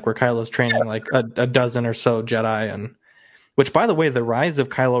time, like where Kylo's training like a dozen or so Jedi, and which, by the way, the rise of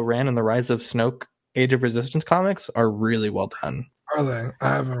Kylo Ren and the rise of Snoke Age of Resistance comics are really well done. are they?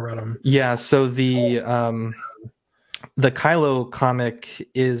 I haven't read them. Yeah, so the Kylo comic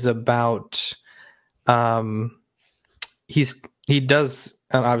is about he does,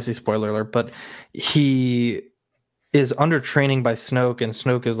 and obviously spoiler alert, but he is under training by Snoke, and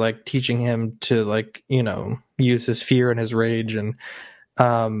Snoke is like teaching him to, like, you know, use his fear and his rage, and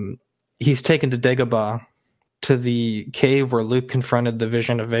he's taken to Dagobah, to the cave where Luke confronted the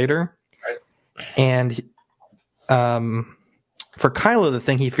vision of Vader. And for Kylo, the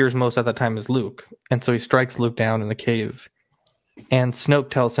thing he fears most at that time is Luke, and so he strikes Luke down in the cave, and Snoke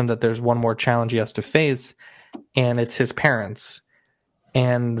tells him that there's one more challenge he has to face, and it's his parents.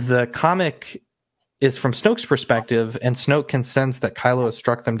 And the comic is from Snoke's perspective, and Snoke can sense that Kylo has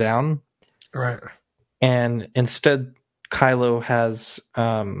struck them down. Right. And instead, Kylo has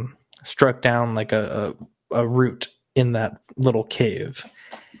struck down like a root in that little cave.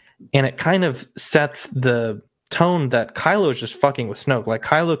 And it kind of sets the tone that Kylo is just fucking with Snoke. Like,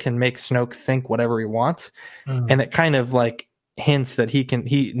 Kylo can make Snoke think whatever he wants. And it kind of like hints that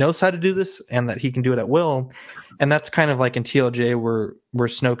he knows how to do this and that he can do it at will. And that's kind of like in TLJ where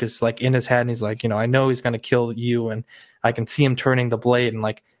Snoke is like in his head and he's like, you know, I know he's going to kill you, and I can see him turning the blade, and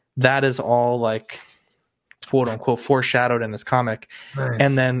like that is all like quote unquote foreshadowed in this comic. Nice.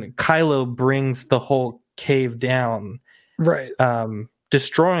 And then Kylo brings the whole cave down, Right.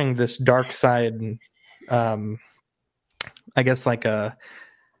 destroying this dark side, I guess like a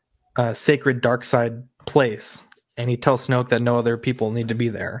sacred dark side place. And he tells Snoke that no other people need to be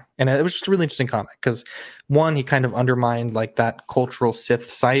there. And it was just a really interesting comic because, one, he kind of undermined like that cultural Sith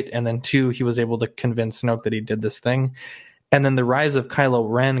site, and then two, he was able to convince Snoke that he did this thing. And then the Rise of Kylo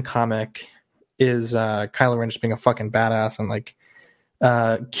Ren comic is Kylo Ren just being a fucking badass and like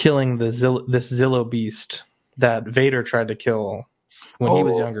killing this Zillo beast that Vader tried to kill when he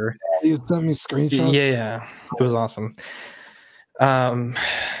was younger. You sent me screenshots. Yeah, it was awesome. But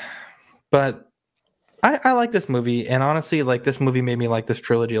I like this movie, and honestly, like, this movie made me like this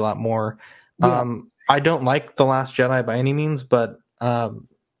trilogy a lot more. Yeah. I don't like The Last Jedi by any means, but in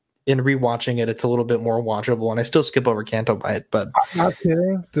rewatching it, it's a little bit more watchable, and I still skip over Canto Bight. But I'm not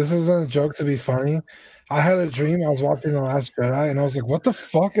kidding. This isn't a joke to be funny. I had a dream. I was watching The Last Jedi, and I was like, "What the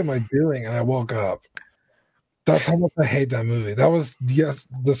fuck am I doing?" And I woke up. That's how much I hate that movie. That was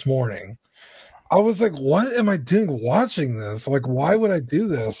this morning. I was like, "What am I doing watching this? Like, why would I do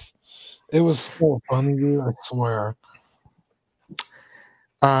this?" It was so funny, dude. I swear.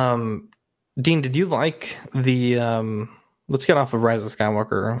 Dean, did you like the? Let's get off of Rise of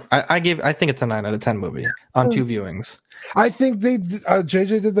Skywalker. I think it's a 9 out of 10 movie on 2 viewings. I think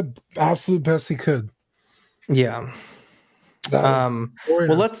JJ did the absolute best he could. Yeah. Well,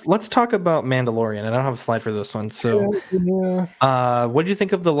 let's talk about Mandalorian. And I don't have a slide for this one. So, what did you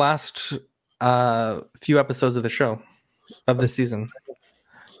think of the last few episodes of the show of this season?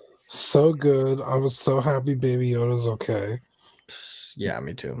 So good. I was so happy Baby Yoda's okay. Yeah,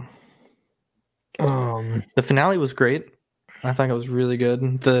 me too. The finale was great. I thought it was really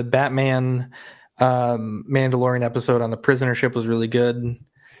good. The Batman Mandalorian episode on the prisoner ship was really good.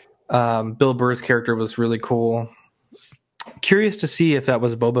 Bill Burr's character was really cool. Curious to see if that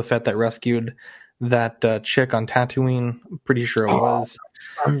was Boba Fett that rescued that chick on Tatooine. I'm pretty sure it was.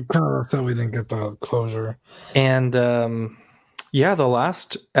 I'm kind of upset we didn't get the closure. And yeah, the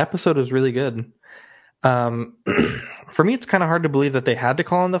last episode was really good. For me, it's kind of hard to believe that they had to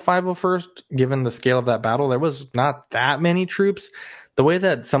call in the 501st, given the scale of that battle. There was not that many troops. The way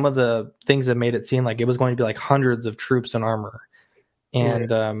that some of the things that made it seem like it was going to be like hundreds of troops in armor.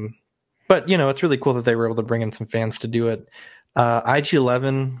 And, but, you know, it's really cool that they were able to bring in some fans to do it.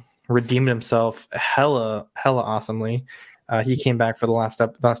 IG-11 redeemed himself hella awesomely. He came back for the last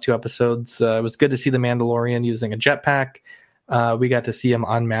 2 episodes. It was good to see the Mandalorian using a jetpack. We got to see him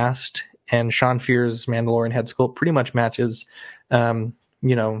unmasked, and Sean Fear's Mandalorian head sculpt pretty much matches, you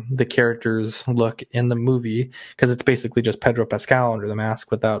know, the character's look in the movie, because it's basically just Pedro Pascal under the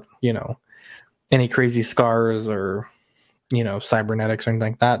mask without, you know, any crazy scars or, you know, cybernetics or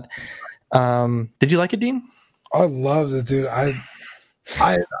anything like that. Did you like it, Dean? I loved it, dude. I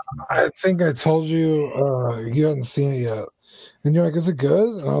think I told you you hadn't seen it yet, and you're like, "Is it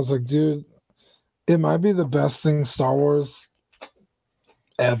good?" And I was like, "Dude, it might be the best thing Star Wars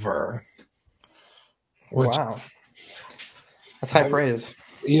ever." Wow, that's high praise.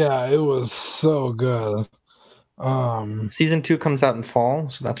 Yeah, it was so good. Season 2 comes out in fall,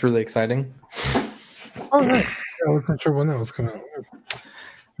 so that's really exciting. Oh, nice. I wasn't sure when that was coming out.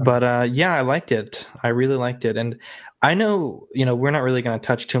 But yeah, I liked it. I really liked it. And I know, we're not really going to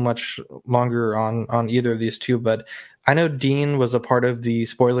touch too much longer on either of these two, but I know Dean was a part of the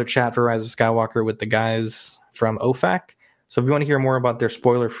spoiler chat for Rise of Skywalker with the guys from OFAC. So if you want to hear more about their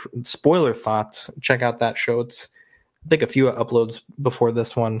spoiler thoughts, check out that show. It's, I think, a few uploads before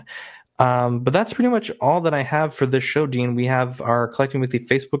this one. But that's pretty much all that I have for this show, Dean. We have our Collecting Weekly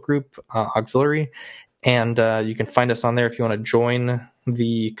Facebook group, Auxiliary, and you can find us on there if you want to join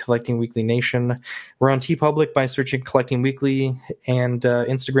the Collecting Weekly Nation. We're on TeePublic by searching Collecting Weekly, and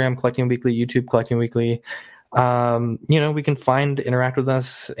Instagram Collecting Weekly, YouTube Collecting Weekly. We can interact with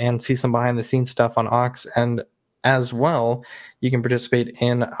us and see some behind the scenes stuff on Ox, and as well, you can participate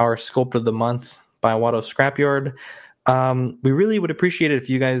in our Sculpt of the Month by Watto Scrapyard. We really would appreciate it if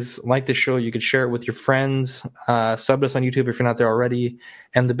you guys like the show. You could share it with your friends, sub us on YouTube if you're not there already.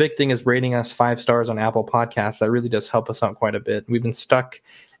 And the big thing is rating us 5 stars on Apple Podcasts. That really does help us out quite a bit. We've been stuck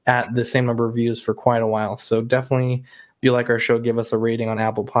at the same number of views for quite a while. So definitely, if you like our show, give us a rating on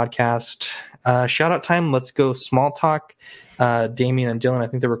Apple Podcast. Shout out time. Let's go small talk. Damien and Dylan, I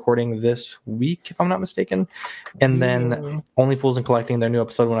think they're recording this week, if I'm not mistaken. And then Only Fools and Collecting, their new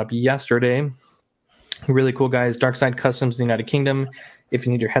episode went up yesterday. Really cool guys. Darkside Customs, the United Kingdom. If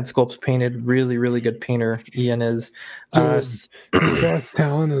you need your head sculpts painted, really, really good painter. Ian is. His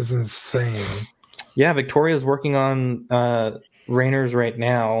talent is insane. Yeah, Victoria's working on Rainer's right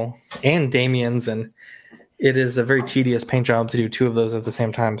now and Damien's, and it is a very tedious paint job to do 2 of those at the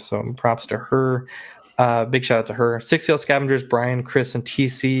same time. So props to her. Big shout out to her. Six Tail Scavengers, Brian, Chris, and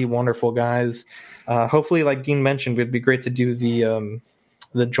TC, wonderful guys. Hopefully, like Dean mentioned, it'd be great to do the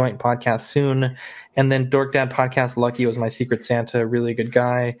joint podcast soon. And then Dork Dad Podcast, Lucky was my Secret Santa, really good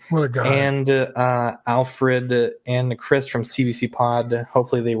guy. What a guy. And Alfred and Chris from CBC Pod,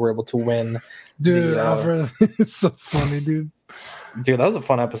 hopefully they were able to win. Dude, Alfred is so funny, dude. Dude, that was a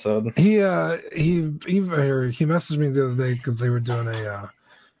fun episode. He messaged me the other day because they were doing a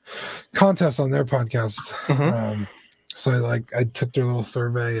contest on their podcast. Mm-hmm. So I took their little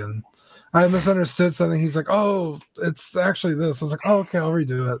survey and I misunderstood something. He's like, "Oh, it's actually this." I was like, "Oh, okay, I'll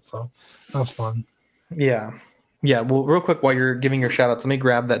redo it." So that was fun. Yeah. Well, real quick, while you're giving your shout outs, let me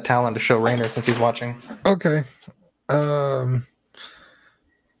grab that talent to show Rainer since he's watching. Okay. I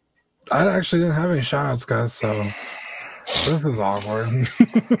actually didn't have any shout outs, guys, so this is awkward.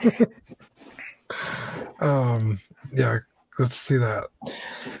 Yeah, let's see that.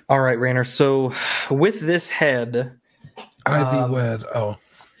 All right, Rainer. So with this head,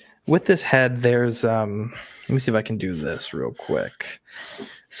 with this head, there's let me see if I can do this real quick.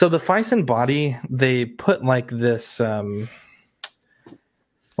 So the Phison body, they put this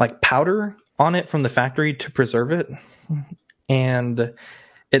powder on it from the factory to preserve it, and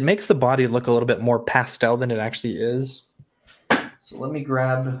it makes the body look a little bit more pastel than it actually is. So let me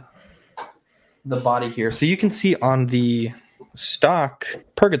grab the body here. So you can see on the stock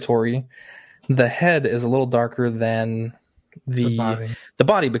Purgatory, the head is a little darker than the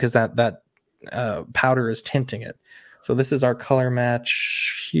body because that powder is tinting it. So this is our color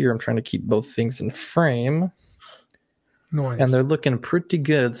match here. I'm trying to keep both things in frame. Nice. And they're looking pretty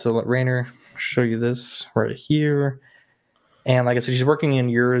good. So let Rainer show you this right here. And like I said, she's working in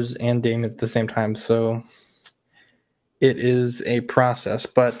yours and Damien's at the same time. So it is a process.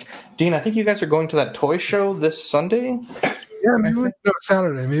 But Dean, I think you guys are going to that toy show this Sunday. Yeah, maybe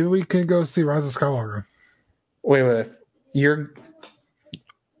Saturday. Maybe we can go see Rise of Skywalker. Wait.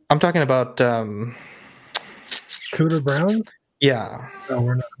 I'm talking about Cooter Brown? Yeah. No,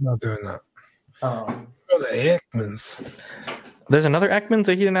 we're not doing that. Oh, the Ekmans. There's another Ekmans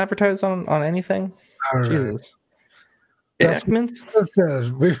that he didn't advertise on anything? I don't know. Jesus.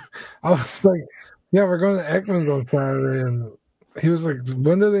 Ekmans? I was like, yeah, we're going to Ekmans on Saturday. And he was like,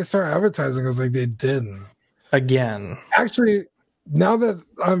 when did they start advertising? I was like, they didn't. Again. Actually, now that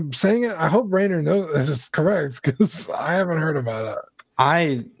I'm saying it, I hope Rainer knows this is correct because I haven't heard about it.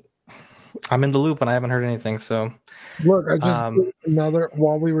 I'm in the loop and I haven't heard anything. So look, I just did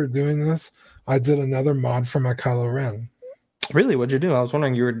while we were doing this, I did another mod for my Kylo Ren. Really? What'd you do? I was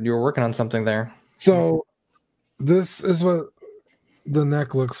wondering you were working on something there. So this is what the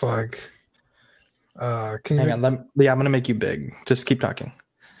neck looks like. Hang on. I'm going to make you big. Just keep talking.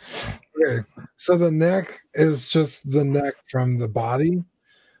 Okay. So the neck is just the neck from the body.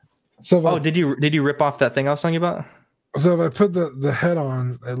 So did you rip off that thing I was talking about? So if I put the head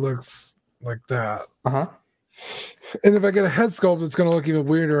on, it looks like that. Uh-huh. And if I get a head sculpt, it's going to look even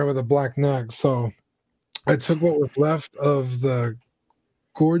weirder with a black neck. So I took what was left of the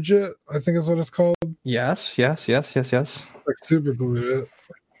Gorget, I think is what it's called. Yes. Like super glued it.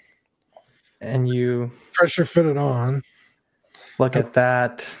 And you Pressure fit it on. look at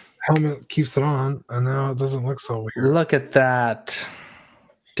that. Helmet keeps it on, and now it doesn't look so weird. Look at that,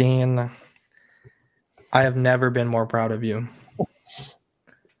 Dean. I have never been more proud of you.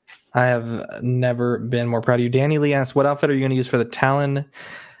 I have never been more proud of you. Danny Lee asks, what outfit are you going to use for the Talon?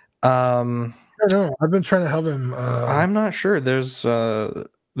 I don't know. I've been trying to help him. I'm not sure. There's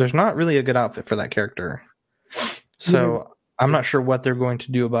not really a good outfit for that character. So I'm not sure what they're going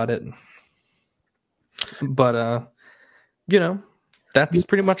to do about it. But, that's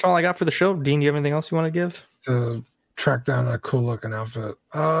pretty much all I got for the show. Dean, do you have anything else you want to give? To track down a cool looking outfit.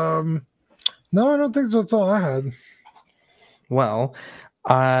 No, I don't think that's all I had. Well,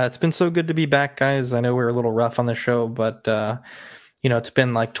 it's been so good to be back, guys. I know we were a little rough on the show, but it's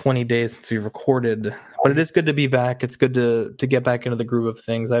been like 20 days since we recorded. But it is good to be back. It's good to get back into the groove of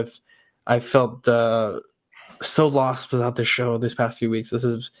things. I've felt so lost without this show these past few weeks.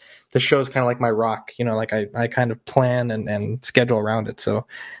 The show is kind of like my rock, like I kind of plan and schedule around it. So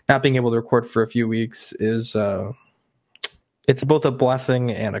not being able to record for a few weeks is it's both a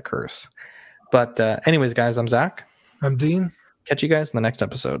blessing and a curse. But anyways, guys, I'm Zach. I'm Dean. Catch you guys in the next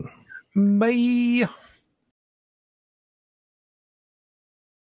episode. Bye.